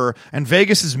whatsoever, and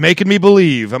Vegas is making me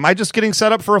believe. Am I just getting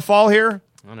set up for a fall here?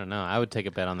 I don't know. I would take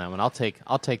a bet on that one. I'll take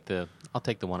the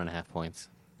 1.5 points.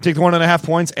 Take the 1.5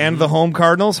 points and the home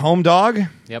Cardinals, home dog.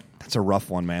 Yep. That's a rough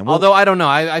one, man. Well, Although I don't know,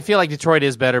 I feel like Detroit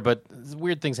is better, but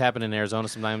weird things happen in Arizona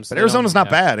sometimes. but Arizona's not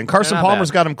bad, and Carson They're not Palmer's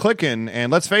bad. got him clicking.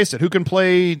 And let's face it, who can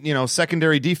play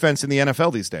secondary defense in the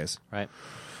NFL these days? Right.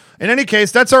 In any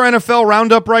case, that's our NFL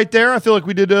roundup right there. I feel like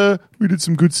we did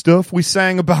some good stuff. We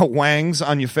sang about Wangs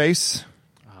on your face.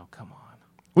 Oh, come on.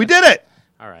 We did it.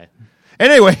 All right.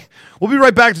 Anyway, we'll be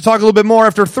right back to talk a little bit more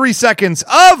after 3 seconds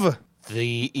of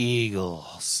The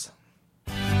Eagles.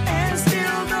 And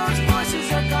still those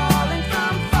voices are calling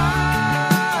from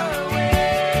far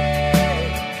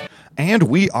away. And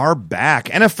we are back.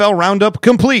 NFL roundup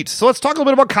complete. So let's talk a little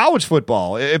bit about college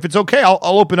football. If it's okay, I'll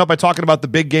open up by talking about the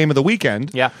big game of the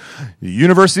weekend. Yeah. The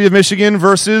University of Michigan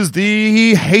versus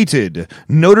the hated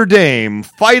Notre Dame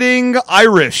Fighting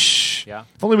Irish. Yeah.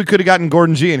 If only we could have gotten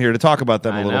Gordon G in here to talk about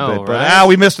them a I little know, bit. But right?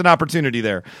 we missed an opportunity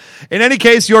there. In any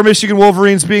case, your Michigan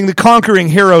Wolverines, being the conquering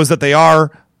heroes that they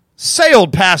are,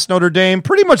 sailed past Notre Dame,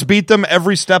 pretty much beat them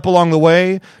every step along the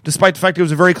way. Despite the fact it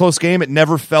was a very close game, it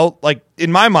never felt like,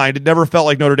 in my mind, it never felt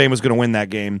like Notre Dame was going to win that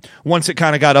game once it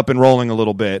kind of got up and rolling a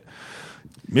little bit.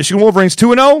 Michigan Wolverines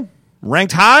 2-0,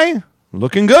 ranked high,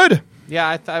 looking good.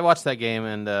 Yeah, I watched that game,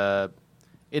 and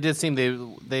it did seem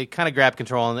they kind of grabbed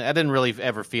control, and I didn't really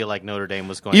ever feel like Notre Dame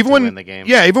was going to win the game.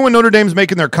 Yeah, even when Notre Dame's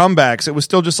making their comebacks, it was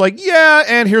still just like, yeah,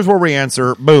 and here's where we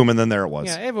answer, boom, and then there it was.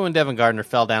 Yeah, even when Devin Gardner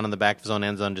fell down in the back of his own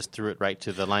end zone, just threw it right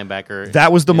to the linebacker.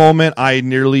 That was the moment I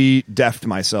nearly deafed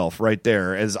myself right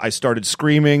there as I started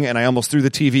screaming and I almost threw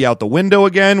the TV out the window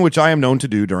again, which I am known to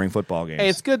do during football games. Hey,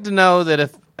 it's good to know that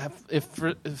if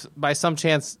by some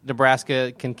chance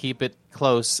Nebraska can keep it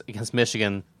close against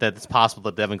Michigan, that it's possible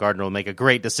that Devin Gardner will make a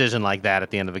great decision like that at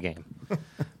the end of a game.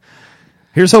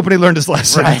 Here's hoping he learned his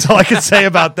lesson. Right. That's all I can say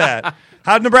about that.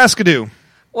 How'd Nebraska do?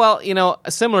 Well,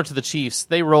 similar to the Chiefs,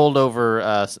 they rolled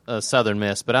over Southern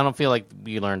Miss, but I don't feel like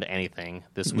we learned anything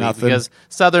this week Nothing. because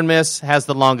Southern Miss has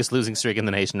the longest losing streak in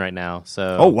the nation right now.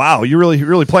 So, Oh, wow. You're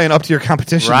really playing up to your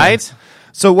competition. right? Then.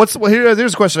 So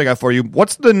here's a question I got for you.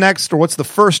 What's the next, or what's the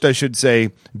first, I should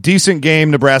say, decent game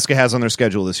Nebraska has on their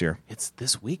schedule this year? It's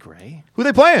this week, Ray. Who are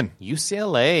they playing?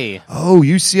 UCLA. Oh,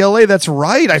 UCLA. That's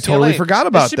right. I totally forgot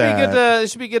about that. It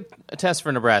should be a good test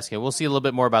for Nebraska. We'll see a little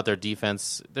bit more about their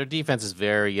defense. Their defense is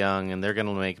very young, and they're going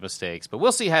to make mistakes. But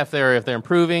we'll see if they're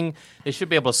improving. They should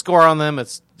be able to score on them.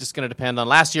 It's just going to depend on.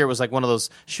 Last year, it was like one of those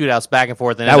shootouts back and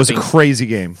forth. And That was a crazy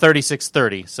game.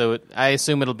 36-30. So I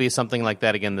assume it'll be something like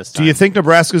that again this time. Do you think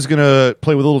Nebraska's going to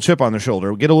play with a little chip on their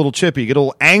shoulder? Get a little chippy, get a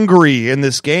little angry in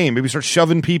this game, maybe start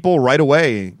shoving people right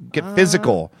away, get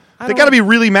physical. They got to be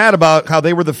really mad about how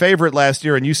they were the favorite last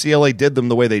year and UCLA did them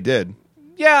the way they did.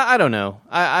 Yeah, I don't know.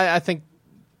 I think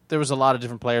there was a lot of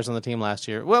different players on the team last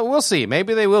year. Well, we'll see.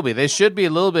 Maybe they will be. They should be a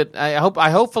little bit.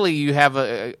 Hopefully you have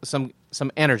some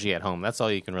energy at home. That's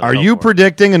all you can really. Are hope you for.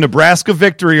 predicting a Nebraska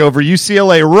victory over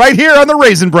UCLA right here on the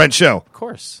Raisin Brent Show? Of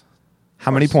course. How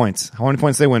many points? How many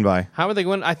points they win by? How are they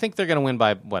going? I think they're going to win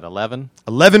by 11?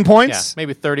 11 Yeah, points?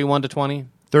 maybe 31-20.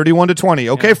 31-20.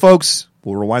 Okay, Yeah. folks.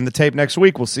 We'll rewind the tape next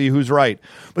week. We'll see who's right.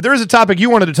 But there is a topic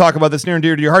you wanted to talk about that's near and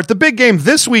dear to your heart. The big game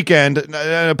this weekend,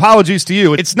 apologies to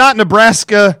you, it's not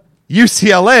Nebraska,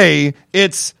 UCLA.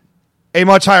 It's a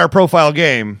much higher profile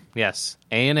game. Yes,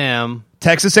 A&M.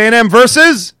 Texas A&M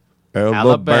versus Alabama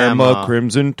Alabama.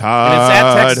 Crimson Tide. And it's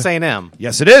at Texas A&M.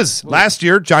 Yes, it is. Last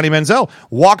year, Johnny Manziel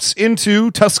walks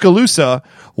into Tuscaloosa,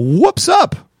 whoops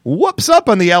up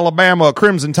on the Alabama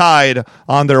Crimson Tide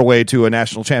on their way to a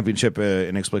national championship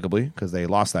inexplicably because they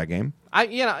lost that game.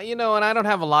 And I don't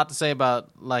have a lot to say about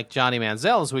like Johnny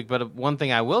Manziel this week, but one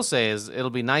thing I will say is it'll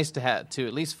be nice to at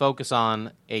least focus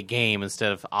on a game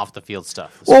instead of off the field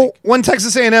stuff. This Well, week. when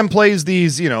Texas A&M plays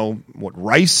these,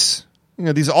 Rice,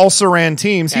 these all-Saran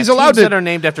teams, he's Yeah, allowed teams to. that are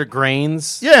named after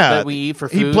grains that we eat for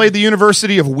food. He played the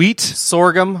University of Wheat.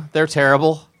 sorghum. They're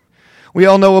terrible. We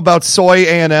all know about Soy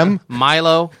A&M.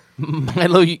 Milo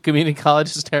Community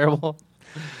College is terrible.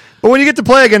 But when you get to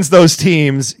play against those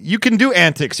teams, you can do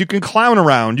antics. You can clown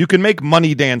around. You can make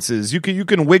money dances. You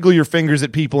can wiggle your fingers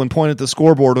at people and point at the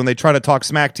scoreboard when they try to talk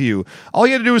smack to you. All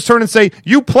you have to do is turn and say,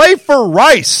 "You play for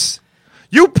Rice.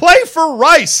 You play for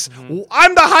Rice.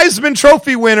 I'm the Heisman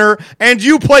Trophy winner, and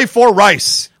you play for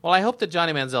Rice. Well, I hope that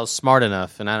Johnny Manziel's smart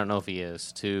enough, and I don't know if he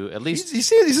is, to at least He's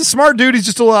a smart dude. He's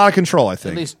just a little out of control, I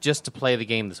think. at least just to play the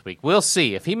game this week. We'll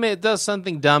see. If he does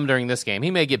something dumb during this game,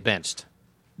 he may get benched.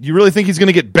 You really think he's going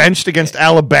to get benched against If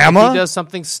Alabama? he does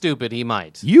something stupid, he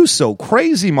might. You so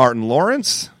crazy, Martin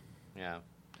Lawrence. Yeah.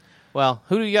 Well,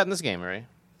 who do you got in this game, Ray?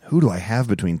 Who do I have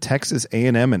between Texas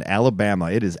A&M and Alabama?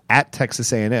 It is at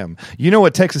Texas A&M. You know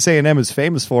what Texas A&M is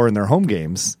famous for in their home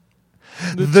games?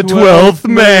 The 12th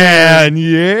man.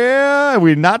 Yeah.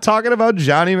 We're not talking about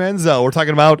Johnny Manziel. We're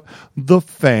talking about the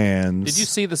fans. Did you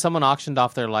see that someone auctioned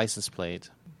off their license plate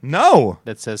No.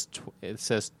 that says it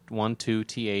says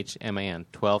 12THMAN,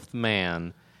 12th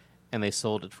man, and they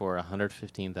sold it for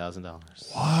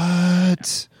 $115,000.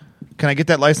 What? Can I get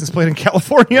that license plate in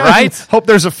California? Right? Hope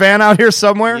there's a fan out here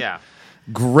somewhere. Yeah.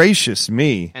 Gracious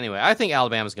me. Anyway, I think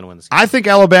Alabama's going to win this game. I think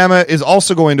Alabama is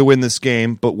also going to win this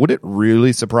game, but would it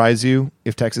really surprise you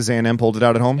if Texas A&M pulled it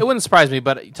out at home? It wouldn't surprise me,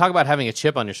 but talk about having a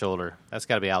chip on your shoulder. That's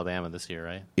got to be Alabama this year,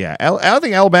 right? Yeah, I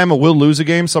think Alabama will lose a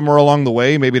game somewhere along the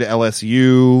way, maybe to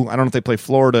LSU. I don't know if they play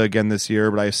Florida again this year,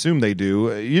 but I assume they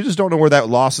do. You just don't know where that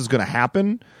loss is going to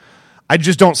happen. I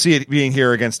just don't see it being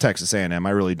here against Texas A&M.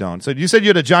 I really don't. So you said you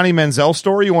had a Johnny Manziel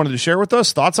story you wanted to share with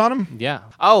us. Thoughts on him? Yeah.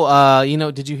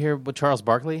 Oh, did you hear what Charles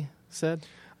Barkley said?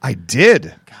 I did.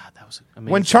 God, that was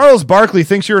amazing. When Charles Barkley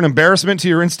thinks you're an embarrassment to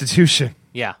your institution,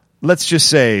 Yeah. let's just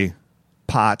say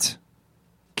pot,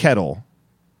 kettle,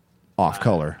 off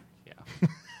color. Yeah.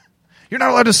 You're not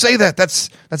allowed to say that. That's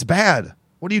bad.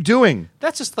 What are you doing?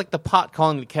 That's just like the pot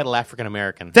calling the kettle African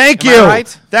American. Thank Am you. I right?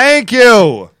 Thank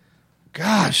you.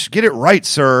 Gosh, get it right,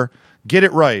 sir. Get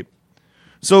it right.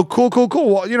 So cool.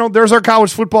 Well, there's our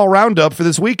college football roundup for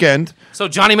this weekend. So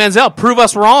Johnny Manziel, prove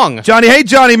us wrong. Johnny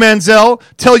Manziel,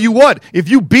 tell you what, if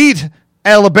you beat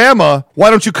Alabama, why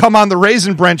don't you come on the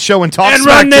Raisin Brent show and talk And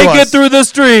smack run to naked us? through the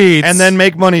streets. And then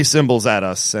make money symbols at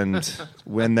us and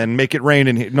then make it rain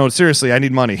in here. No, seriously, I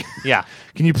need money. Yeah.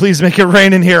 Can you please make it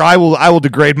rain in here? I will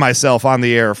degrade myself on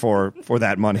the air for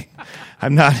that money.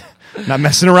 I'm not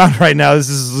messing around right now. This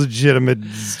is a legitimate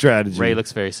strategy. Ray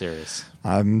looks very serious.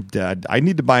 I'm dead. I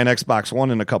need to buy an Xbox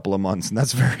One in a couple of months, and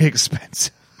that's very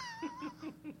expensive.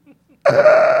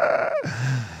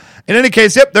 In any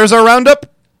case, yep, there's our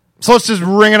roundup. So let's just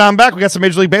ring it on back. We got some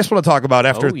Major League Baseball to talk about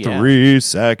after 3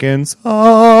 seconds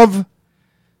of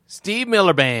Steve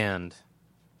Miller Band.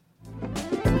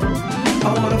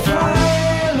 I wanna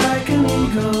fly like an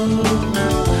eagle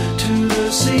to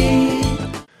the sea.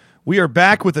 We are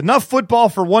back with enough football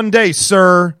for one day,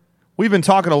 sir. We've been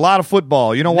talking a lot of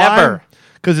football. You know why? Never.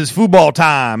 Because it's football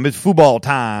time. It's football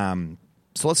time.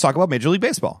 So let's talk about Major League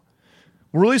Baseball.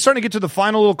 We're really starting to get to the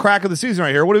final little crack of the season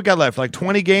right here. What do we got left? Like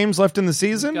 20 games left in the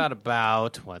season? Got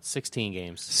about, 16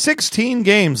 games. 16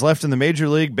 games left in the Major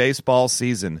League Baseball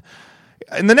season.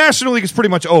 And the National League is pretty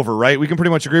much over, right? We can pretty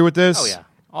much agree with this? Oh, yeah.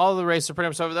 All the races are pretty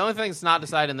much over. The only thing that's not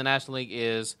decided in the National League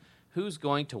is who's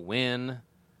going to win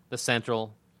the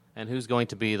Central and who's going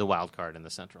to be the wild card in the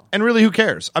Central. And really, who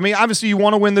cares? I mean, obviously, you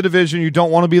want to win the division. You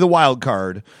don't want to be the wild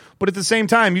card. But at the same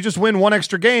time, you just win one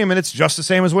extra game, and it's just the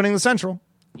same as winning the Central.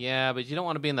 Yeah, but you don't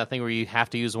want to be in that thing where you have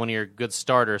to use one of your good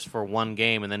starters for one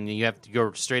game, and then you have to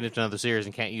go straight into another series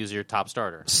and can't use your top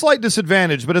starter. Slight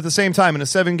disadvantage, but at the same time, in a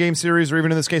 7-game series, or even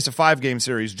in this case, a 5-game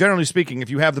series, generally speaking, if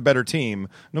you have the better team,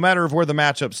 no matter where the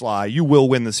matchups lie, you will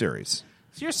win the series.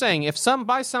 So you're saying if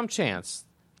by some chance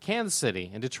Kansas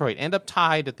City and Detroit end up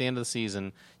tied at the end of the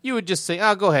season, you would just say,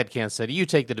 "Oh, go ahead, Kansas City. You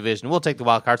take the division. We'll take the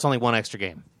wild card. It's only one extra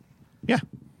game." Yeah.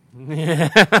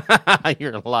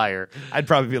 You're a liar. I'd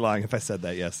probably be lying if I said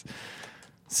that, yes.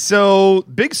 So,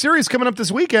 big series coming up this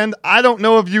weekend. I don't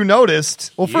know if you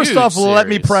noticed. Well, first Huge off, let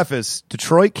me series. preface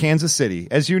Detroit, Kansas City.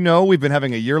 As you know, we've been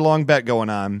having a year-long bet going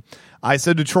on. I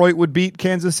said Detroit would beat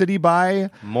Kansas City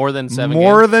by More than 7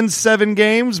 more games. than 7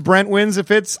 games. Brent wins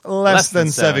if it's less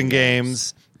than 7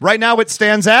 games. Right now it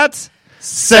stands at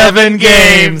 7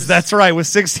 games. That's right. With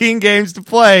 16 games to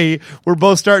play, we're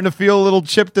both starting to feel a little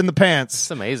chipped in the pants.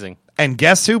 It's amazing. And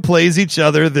guess who plays each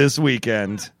other this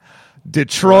weekend?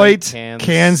 Detroit,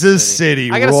 Kansas City,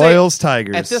 I gotta Royals, say,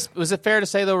 Tigers. Was it fair to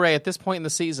say, though, Ray, at this point in the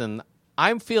season,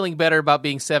 I'm feeling better about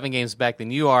being 7 games back than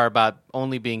you are about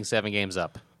only being 7 games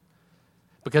up?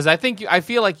 Because I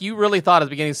feel like you really thought at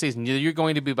the beginning of the season you're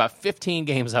going to be about 15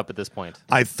 games up at this point.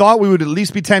 I thought we would at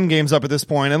least be 10 games up at this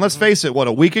point, and let's face it,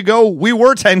 a week ago we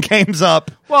were 10 games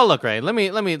up. Well, look, Ray, let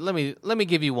me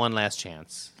give you one last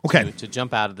chance. Okay. To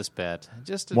jump out of this bet.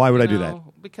 Why would I do that?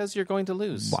 Because you're going to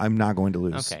lose. I'm not going to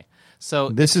lose. Okay. So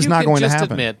This if is you not could going to just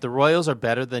happen. admit the Royals are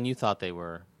better than you thought they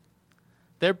were,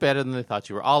 They're better than they thought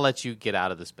you were. I'll let you get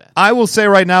out of this bet. I will say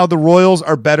right now the Royals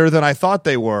are better than I thought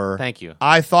they were. Thank you.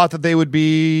 I thought that they would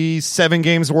be 7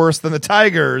 games worse than the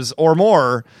Tigers or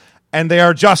more, and they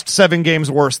are just 7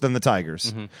 games worse than the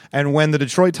Tigers. Mm-hmm. And when the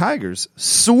Detroit Tigers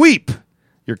sweep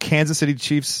your Kansas City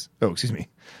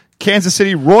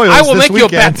Royals I will this make you a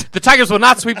weekend, bet. The Tigers will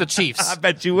not sweep the Chiefs. I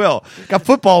bet you will. Got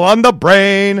football on the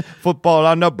brain. But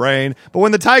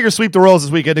when the Tigers sweep the Royals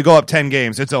this weekend to go up 10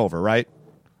 games, it's over, right?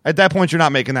 At that point, you're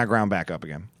not making that ground back up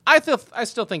again. I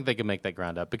still think they can make that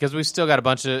ground up because we've still got a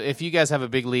bunch of. If you guys have a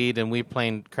big lead and we're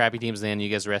playing crappy teams, then you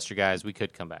guys rest your guys. We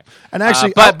could come back. And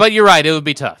actually, but you're right. It would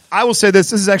be tough. I will say this.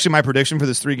 This is actually my prediction for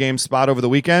this 3-game spot over the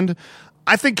weekend.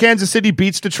 I think Kansas City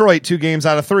beats Detroit 2 games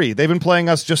out of 3. They've been playing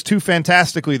us just too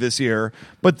fantastically this year,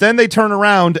 but then they turn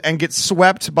around and get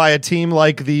swept by a team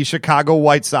like the Chicago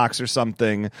White Sox or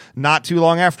something not too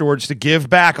long afterwards to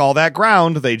give back all that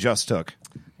ground they just took.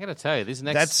 I got to tell you,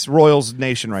 That's Royals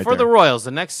Nation right for there. the Royals.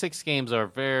 The next 6 games are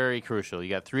very crucial. You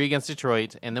got 3 against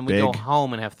Detroit, and then we go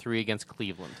home and have 3 against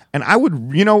Cleveland. And I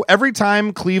would, every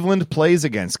time Cleveland plays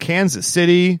against Kansas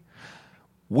City,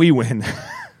 we win.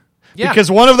 Yeah.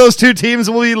 Because one of those 2 teams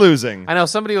will be losing. I know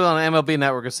somebody on MLB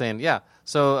Network is saying,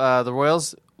 so the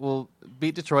Royals will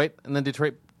beat Detroit, and then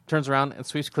Detroit turns around and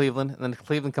sweeps Cleveland, and then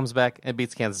Cleveland comes back and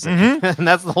beats Kansas City. And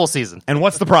that's the whole season. And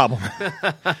what's the problem?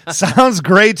 Sounds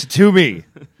great to me.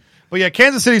 But yeah,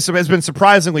 Kansas City has been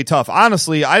surprisingly tough.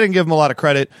 Honestly, I didn't give them a lot of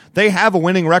credit. They have a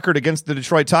winning record against the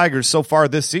Detroit Tigers so far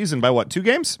this season by 2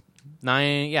 games?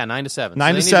 9-7.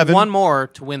 9-7. They need 1 more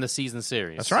to win the season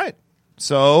series. That's right.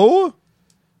 So,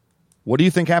 what do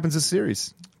you think happens this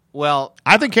series? Well,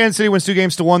 I think Kansas City wins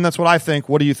 2-1. That's what I think.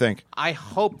 What do you think? I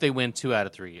hope they win 2 out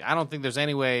of 3. I don't think there's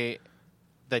any way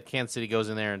that Kansas City goes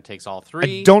in there and takes all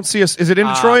 3. I don't see us. Is it in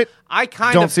Detroit? I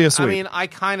don't see a sweep. I mean, I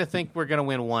kind of think we're going to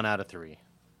win 1 out of 3.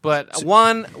 But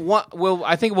one,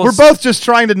 I think we'll. We're both just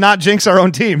trying to not jinx our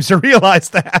own teams to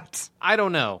realize that. I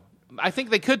don't know. I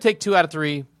think they could take 2 out of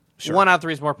 3. Sure. 1 out of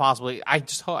 3 is more possible. I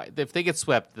just hope if they get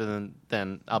swept, then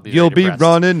I'll be. You'll be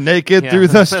running naked through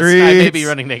the streets. I may be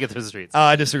running naked through the streets.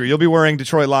 I disagree. You'll be wearing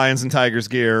Detroit Lions and Tigers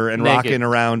gear and rocking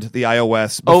around the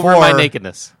iOS over my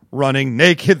nakedness, running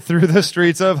naked through the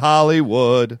streets of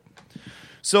Hollywood.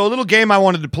 So a little game I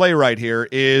wanted to play right here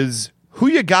is who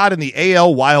you got in the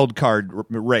AL wildcard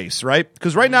race, right?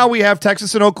 Because right now we have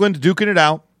Texas and Oakland duking it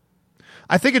out.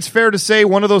 I think it's fair to say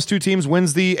one of those 2 teams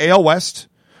wins the AL West,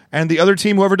 and the other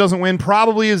team, whoever doesn't win,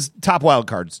 probably is top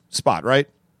wildcard spot, right?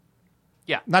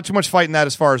 Yeah. Not too much fighting that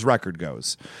as far as record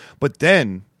goes. But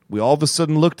then we all of a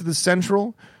sudden look to the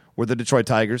Central, where the Detroit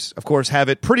Tigers, of course, have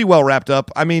it pretty well wrapped up.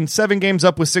 I mean, 7 games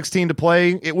up with 16 to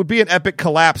play. It would be an epic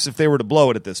collapse if they were to blow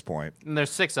it at this point. And there's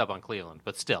 6 up on Cleveland,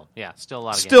 but still a lot of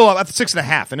games. Still up at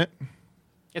 6.5, isn't it?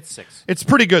 It's 6. It's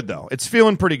pretty good, though. It's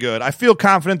feeling pretty good. I feel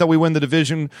confident that we win the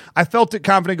division. I felt it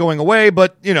confident going away,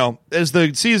 but, as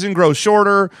the season grows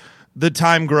shorter, the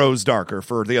time grows darker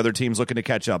for the other teams looking to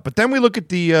catch up. But then we look at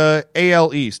the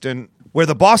AL East, and where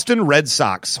the Boston Red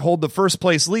Sox hold the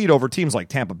first-place lead over teams like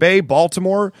Tampa Bay,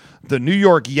 Baltimore, the New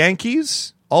York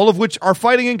Yankees, all of which are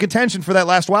fighting in contention for that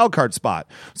last wild card spot.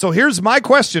 So here's my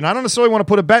question. I don't necessarily want to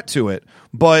put a bet to it,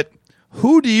 but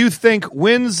who do you think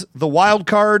wins the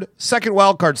second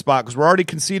wild card spot? Because we're already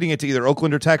conceding it to either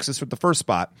Oakland or Texas with the first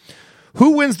spot.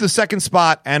 Who wins the second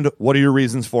spot, and what are your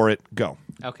reasons for it? Go.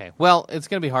 Okay. Well, it's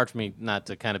going to be hard for me not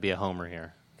to kind of be a homer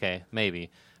here. Okay,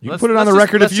 maybe. You can put it on the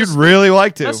record if you'd really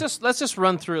like to. Let's just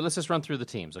run through the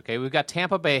teams. Okay, we've got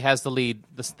Tampa Bay has the lead.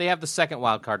 They have the second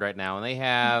wild card right now, and they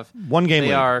have 1 game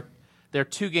lead. They're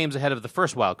 2 games ahead of the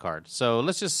first wild card. So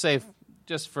let's just say,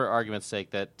 just for argument's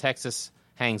sake, that Texas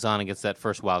hangs on and gets that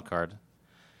first wild card.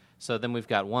 So then we've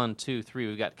got 1, 2, 3.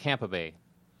 We've got Tampa Bay,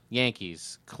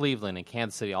 Yankees, Cleveland, and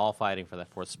Kansas City all fighting for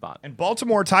that 4th spot. And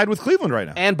Baltimore tied with Cleveland right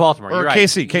now. And Baltimore. Or you're right.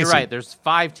 KC. You're right. There's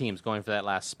 5 teams going for that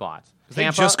last spot. They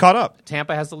just caught up.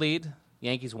 Tampa has the lead.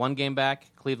 Yankees 1 game back.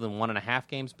 Cleveland 1.5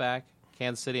 games back.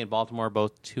 Kansas City and Baltimore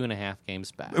both 2.5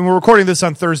 games back. And we're recording this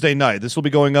on Thursday night. This will be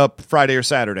going up Friday or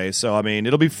Saturday. So, I mean,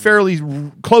 it'll be fairly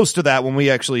close to that when we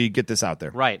actually get this out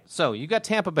there. Right. So, you got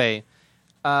Tampa Bay.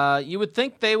 You would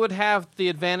think they would have the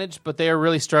advantage, but they are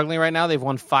really struggling right now. They've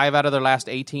won 5 out of their last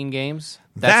 18 games.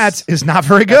 That is not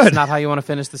very good. That's not how you want to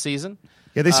finish the season.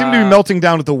 Yeah, they seem to be melting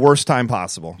down at the worst time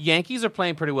possible. Yankees are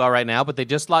playing pretty well right now, but they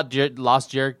just lost Derek.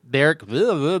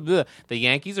 The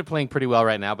Yankees are playing pretty well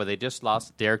right now, but they just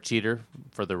lost Derek Jeter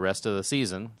for the rest of the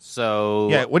season. So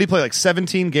yeah, what do you play, like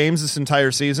 17 games this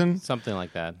entire season? Something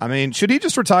like that. I mean, should he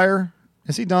just retire?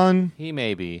 Is he done? He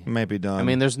may be. He may be done. I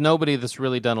mean, there's nobody that's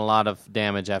really done a lot of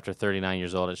damage after 39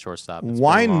 years old at shortstop.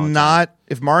 Why not?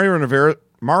 If Mario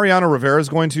Mariano Rivera is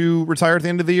going to retire at the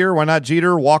end of the year. Why not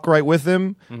Jeter? Walk right with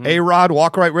him. A-Rod,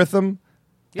 walk right with him.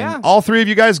 Yeah. And all three of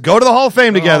you guys go to the Hall of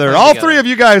Fame together. Hall of Fame All together. three of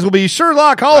you guys will be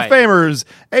Sherlock Hall of Right. Famers.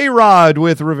 A-Rod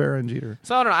with Rivera and Jeter.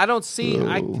 So I don't know. I don't see.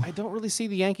 I don't really see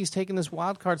the Yankees taking this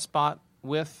wild card spot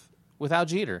without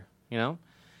Jeter. You know.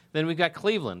 Then we've got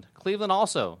Cleveland. Cleveland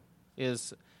also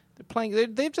is they're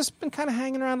playing. They've just been kind of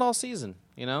hanging around all season.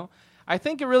 You know. I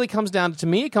think it really comes down to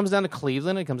me. It comes down to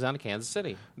Cleveland. And it comes down to Kansas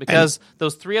City because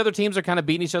those three other teams are kind of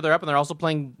beating each other up, and they're also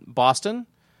playing Boston.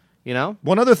 You know.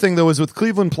 One other thing, though, is with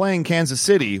Cleveland playing Kansas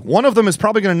City, one of them is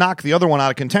probably going to knock the other one out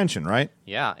of contention, right?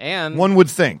 Yeah, and One would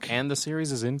think. and the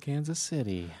series is in Kansas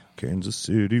City. Kansas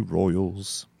City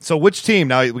Royals. So which team?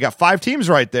 Now, we got 5 teams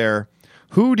right there.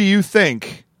 Who do you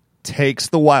think takes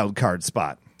the wild card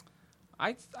spot?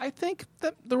 I think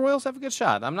that the Royals have a good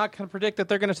shot. I'm not going to predict that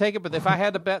they're going to take it, but if I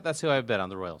had to bet, that's who I would bet on,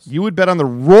 the Royals. You would bet on the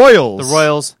Royals. The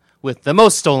Royals with the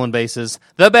most stolen bases,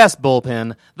 the best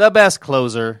bullpen, the best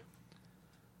closer,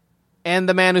 and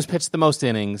the man who's pitched the most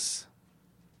innings,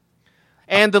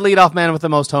 and the leadoff man with the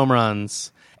most home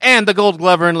runs, and the Gold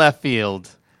Glover in left field.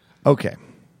 Okay.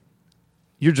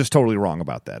 You're just totally wrong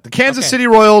about that. The Kansas Okay. City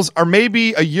Royals are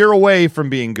maybe a year away from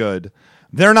being good.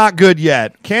 They're not good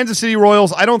yet. Kansas City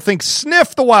Royals, I don't think,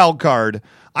 sniff the wild card.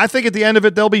 I think at the end of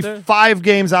it, they'll be 5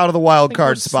 games out of the wild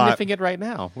card We're spot. sniffing it right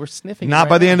now. We're sniffing it Not right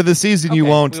by the now. end of the season, you Okay,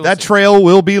 won't. we will That see. trail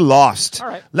will be lost. All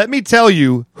right. Let me tell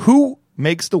you who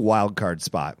makes the wild card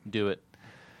spot. Do it.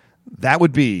 That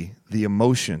would be the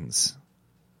emotions,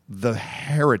 the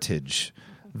heritage,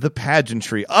 the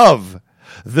pageantry of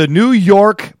the New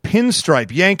York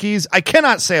Pinstripe Yankees. I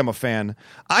cannot say I'm a fan.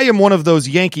 I am one of those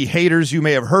Yankee haters you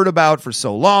may have heard about for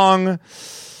so long.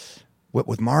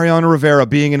 With Mariano Rivera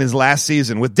being in his last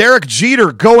season, with Derek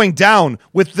Jeter going down,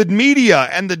 with the media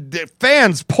and the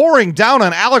fans pouring down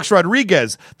on Alex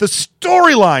Rodriguez, the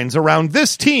storylines around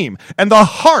this team and the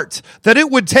heart that it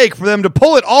would take for them to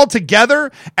pull it all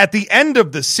together at the end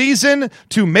of the season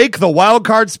to make the wild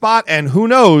card spot and who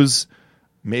knows,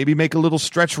 maybe make a little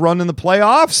stretch run in the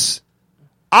playoffs.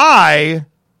 I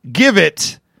give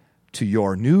it to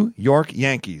your New York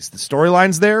Yankees. The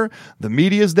storyline's there, the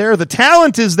media's there, the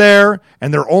talent is there,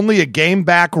 and they're only a game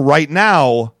back right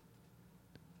now.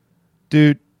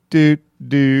 Doot doot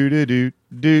doot doot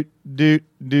doot doot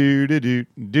doot doot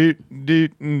doot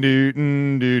doot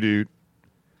doot doot.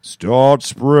 Start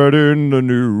spreading the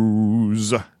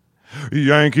news.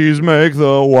 Yankees make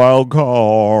the wild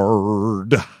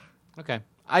card. Okay.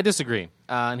 I disagree,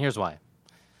 and here's why.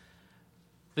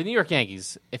 The New York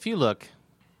Yankees, if you look,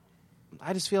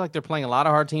 I just feel like they're playing a lot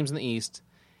of hard teams in the East.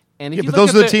 And if Yeah, you but look those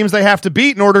at are the their- teams they have to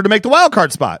beat in order to make the wild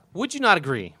card spot. Would you not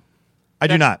agree I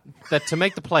do not. that to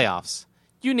make the playoffs,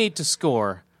 you need to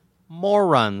score more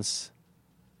runs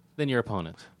than your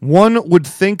opponent? One would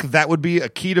think that would be a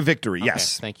key to victory. Okay,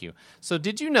 Yes. thank you. So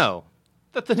did you know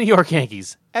that the New York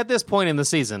Yankees, at this point in the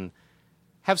season,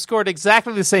 have scored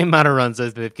exactly the same amount of runs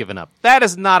as they've given up? That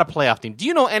is not a playoff team. Do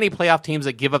you know any playoff teams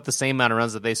that give up the same amount of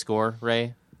runs that they score,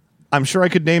 Ray? I'm sure I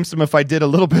could name some if I did a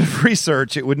little bit of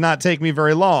research. It would not take me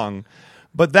very long.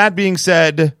 But that being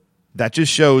said, that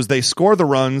just shows they score the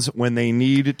runs when they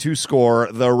need to score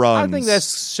the runs. I think that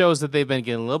shows that they've been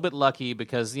getting a little bit lucky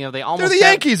because they almost They're the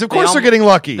Yankees. Of course they're getting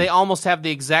lucky. They almost have the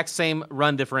exact same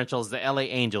run differential as the LA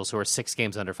Angels, who are 6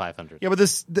 games under 500. Yeah, but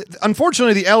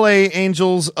unfortunately, the L.A.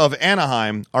 Angels of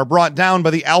Anaheim are brought down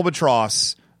by the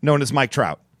albatross known as Mike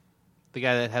Trout. The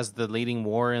guy that has the leading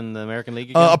WAR in the American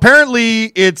League again? Apparently,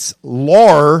 it's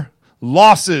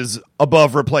losses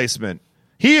above replacement.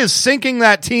 He is sinking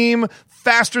that team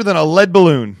faster than a lead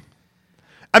balloon.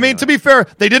 I mean, to be fair,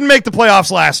 they didn't make the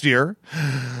playoffs last year.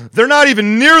 They're not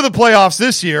even near the playoffs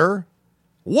this year.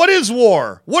 What is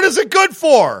WAR? What is it good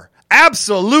for?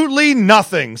 Absolutely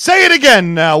nothing. Say it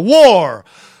again now. WAR.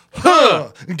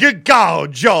 Huh. Good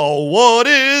God, Joe. What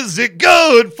is it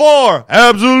good for?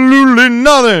 Absolutely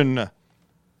nothing.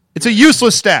 It's a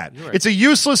useless stat. Right. It's a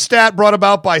useless stat brought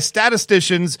about by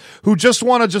statisticians who just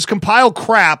want to just compile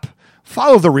crap.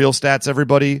 Follow the real stats,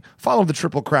 everybody. Follow the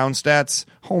Triple Crown stats.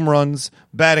 Home runs,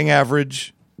 batting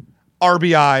average,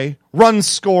 RBI, runs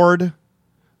scored.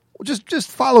 Just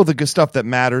follow the good stuff that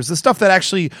matters. The stuff that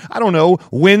actually,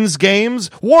 wins games.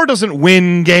 WAR doesn't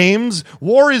win games.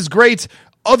 WAR is great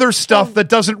other stuff that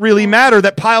doesn't really matter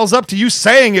that piles up to you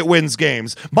saying it wins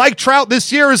games. Mike Trout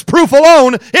this year is proof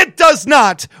alone it does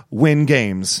not win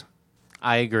games.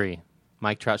 I agree.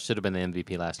 Mike Trout should have been the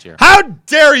MVP last year. How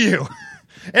dare you?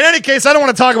 In any case, I don't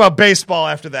want to talk about baseball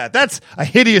after that. That's a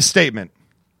hideous statement.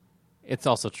 It's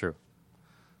also true.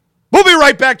 We'll be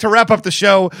right back to wrap up the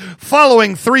show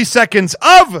following 3 seconds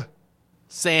of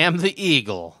Sam the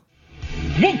Eagle.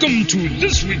 Welcome to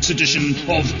this week's edition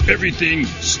of Everything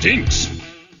Stinks.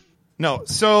 No,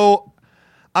 so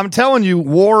I'm telling you,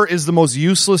 WAR is the most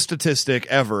useless statistic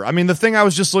ever. I mean, the thing I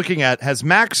was just looking at has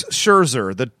Max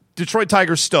Scherzer, the Detroit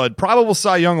Tigers stud, probable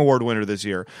Cy Young Award winner this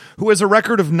year, who has a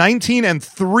record of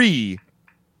 19-3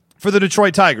 for the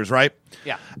Detroit Tigers, right?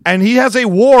 Yeah. And he has a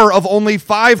WAR of only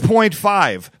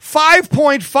 5.5.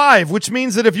 5.5, which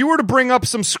means that if you were to bring up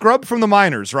some scrub from the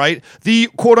minors, right, the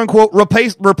quote-unquote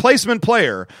replacement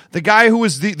player, the guy who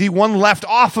is the one left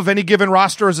off of any given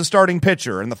roster as a starting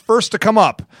pitcher and the first to come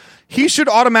up, he should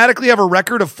automatically have a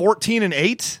record of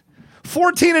 14-8?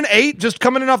 14-8 just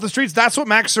coming in off the streets, that's what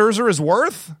Max Scherzer is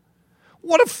worth?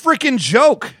 What a freaking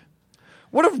joke.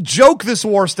 What a joke this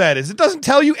WAR stat is. It doesn't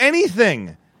tell you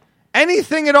anything.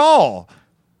 Anything at all.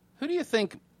 Who do you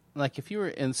think, like, if you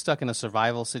were stuck in a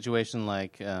survival situation,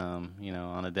 like,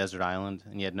 on a desert island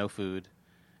and you had no food?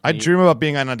 I dream about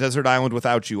being on a desert island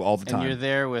without you all the time. And you're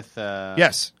there with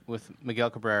yes, with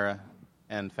Miguel Cabrera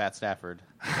and Fat Stafford.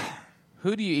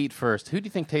 Who do you eat first? Who do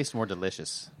you think tastes more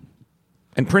delicious?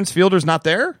 And Prince Fielder's not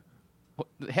there?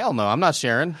 Hell no, I'm not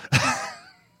sharing.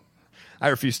 I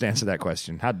refuse to answer that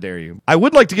question. How dare you? I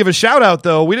would like to give a shout out,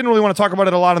 though. We didn't really want to talk about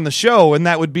it a lot on the show, and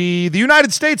that would be the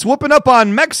United States whooping up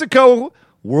on Mexico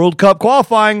World Cup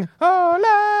qualifying. Ole,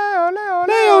 ole,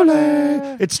 ole, ole.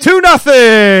 It's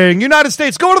 2-0. United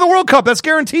States go to the World Cup. That's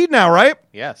guaranteed now, right?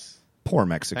 Yes. Poor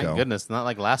Mexico. Thank goodness. Not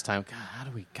like last time. God, how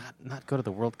do we not go to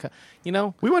the World Cup? You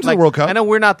know? We went to the World Cup. I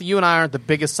know you and I aren't the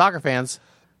biggest soccer fans.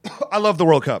 I love the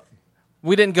World Cup.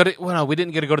 We didn't get to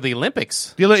go to the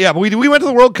Olympics. Yeah, but we went to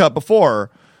the World Cup before,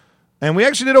 and we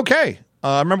actually did okay.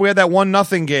 I remember we had that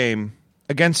 1-0 game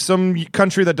against some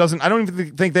country that I don't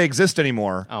even think they exist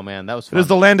anymore. Oh, man, that was fun. It was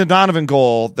the Landon Donovan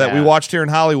goal that we Yeah. watched here in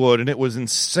Hollywood, and it was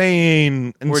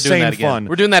insane We're doing that fun. again.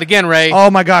 We're doing that again, Ray. Oh,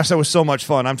 my gosh, that was so much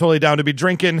fun. I'm totally down to be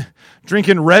drinking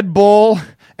Red Bull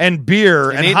and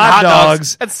beer and eating hot hot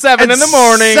dogs dogs at 7 in the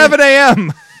morning. 7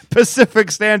 a.m.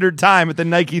 Pacific Standard Time at the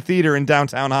Nike Theater in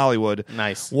downtown Hollywood.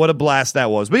 Nice. What a blast that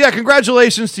was. But yeah,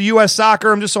 congratulations to U.S. Soccer.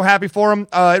 I'm just so happy for them.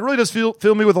 It really does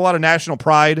fill me with a lot of national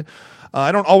pride.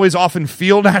 I don't always often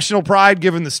feel national pride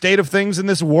given the state of things in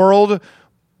this world,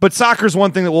 but soccer is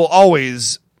one thing that will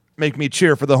always make me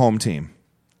cheer for the home team.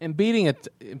 And beating a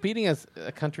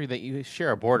country that you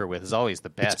share a border with is always the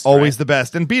best. It's always right? the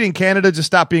best. And beating Canada just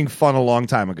stopped being fun a long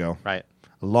time ago. Right.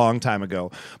 A long time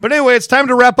ago. But anyway, it's time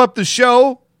to wrap up the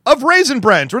show of Raisin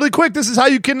Brent. Really quick, this is how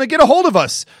you can get a hold of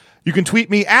us. You can tweet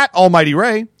me at Almighty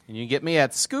Ray. And you can get me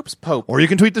at Scoops Pope. Or you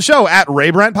can tweet the show at Ray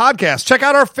Brent Podcast. Check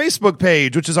out our Facebook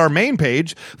page, which is our main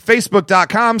page,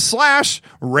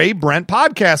 facebook.com/Ray Brent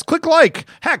Podcast. Click like.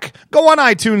 Heck, go on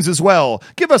iTunes as well.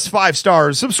 Give us 5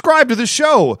 stars. Subscribe to the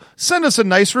show. Send us a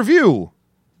nice review.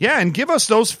 Yeah, and give us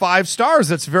those 5 stars.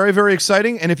 That's very, very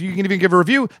exciting. And if you can even give a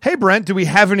review, hey, Brent, do we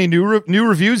have any new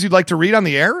reviews you'd like to read on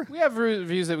the air? We have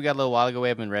reviews that we got a little while ago we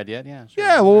haven't read yet. Yeah, sure.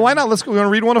 Yeah, well, why not? Let's go. You want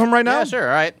to read one of them right now? Yeah, sure.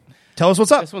 All right. Tell us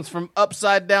what's up. This one's from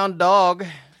Upside Down Dog.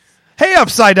 Hey,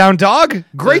 Upside Down Dog.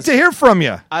 Great to hear from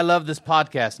you. I love this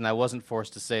podcast, and I wasn't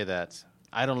forced to say that.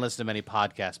 I don't listen to many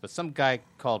podcasts, but some guy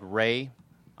called Ray,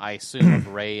 I assume of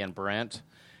Ray and Brent,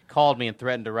 called me and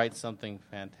threatened to write something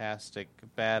fantastic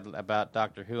bad about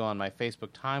Doctor Who on my Facebook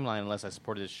timeline unless I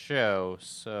supported his show.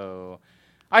 So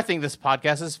I think this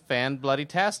podcast is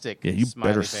fan-bloody-tastic. Yeah, you Smiley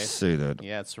better face. say that.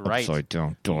 Yeah, that's right. Upside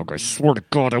Down Dog. I swear to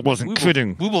God, I wasn't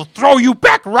kidding. We will throw you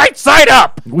back right side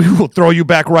up We will throw you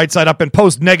back right side up and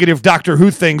post negative Doctor Who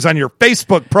things on your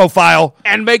Facebook profile.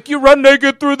 and make you run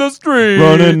naked through the street.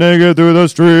 Running naked through the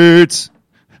streets.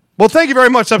 Well, thank you very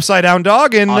much, Upside Down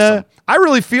Dog. And Awesome. I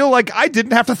really feel like I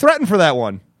didn't have to threaten for that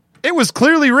one. It was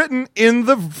clearly written in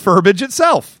the verbiage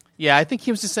itself. Yeah, I think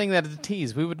he was just saying that as a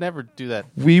tease. We would never do that.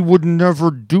 We would never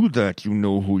do that. You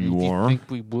know who you If you are. think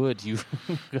we would, you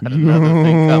got another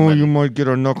thing coming. You might get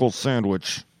a knuckle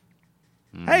sandwich.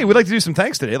 Hey, we'd like to do some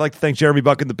thanks today. I'd like to thank Jeremy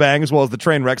Buck and the Bang, as well as the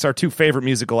Trainwrecks, our 2 favorite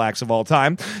musical acts of all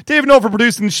time. Dave Noel for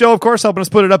producing the show, of course, helping us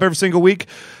put it up every single week.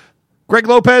 Greg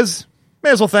Lopez,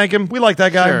 may as well thank him. We like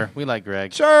that guy. Sure, we like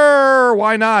Greg. Sure,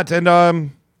 why not?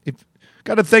 And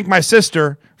got to thank my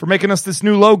sister for making us this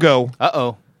new logo.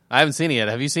 Uh-oh. I haven't seen it yet.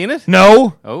 Have you seen it?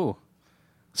 No, Oh.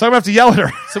 so I'm going to have to yell at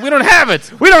her. So we don't have it.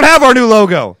 We don't have our new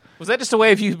logo. Was that just a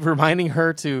way of you reminding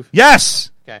her to...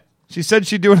 Yes. Okay. She said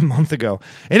she'd do it a month ago.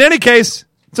 In any case,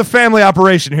 it's a family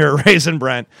operation here at Raisin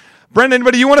Brent. Brent,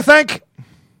 anybody you want to thank?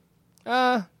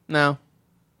 No.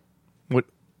 What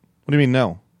do you mean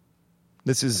no?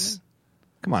 This is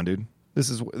come on, dude. This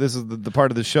is the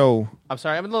part of the show. I'm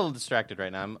sorry. I'm a little distracted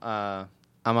right now.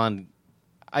 I'm on...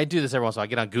 I do this every once in a while. I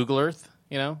get on Google Earth.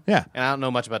 You know? Yeah. And I don't know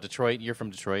much about Detroit. You're from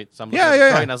Detroit. So I'm looking Yeah, at yeah,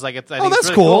 Detroit, yeah. and I was like, I think Oh, it's that's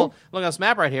really cool. Look on this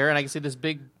map right here, and I can see this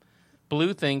big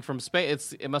blue thing from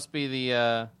space. It must be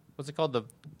the, what's it called? The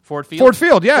Ford Field? Ford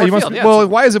Field, yeah. Ford You must. Field, be, yeah, well, it's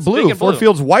why is it it's big blue? and Ford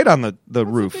Field's white on the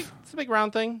roof. It's a big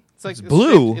round thing. It's like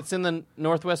blue? It's in the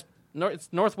northwest. It's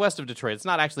northwest of Detroit. It's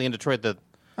not actually in Detroit. The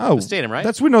stadium, right?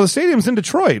 That's the stadium's in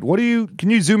Detroit. What do you? Can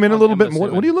you zoom in a little I'm bit more?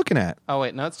 assuming. What are you looking at? Oh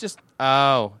wait, no, it's just.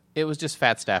 Oh, it was just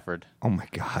Fat Stafford. Oh my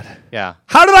god! Yeah,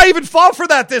 How did I even fall for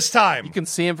that this time? you can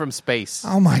see him from space.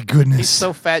 Oh my goodness! He's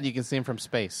so fat you can see him from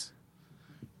space.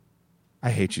 I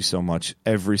hate you so much.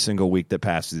 Every single week that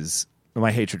passes,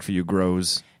 my hatred for you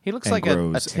grows. He looks and like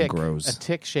grows a and tick. grows. A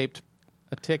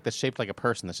tick that's shaped like a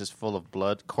person. That's just full of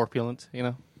blood, corpulent. You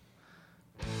know.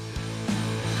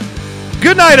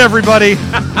 Good night, everybody.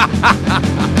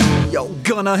 You're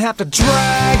gonna have to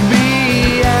drag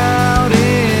me out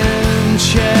in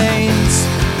chains.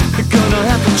 You're gonna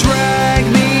have to drag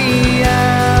me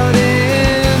out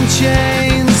in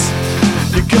chains.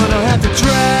 You're gonna have to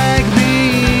drag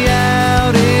me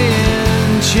out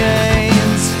in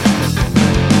chains.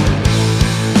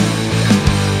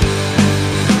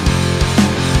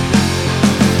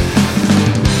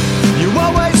 You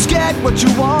always get what you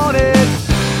wanted,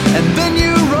 and then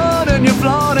you run and you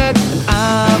flaunt it. And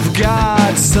I've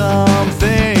got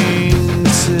something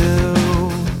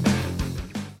to.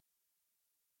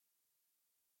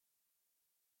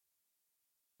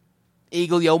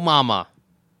 Eagle Yo Mama.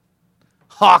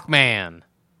 Hawkman.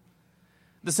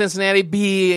 The Cincinnati Bee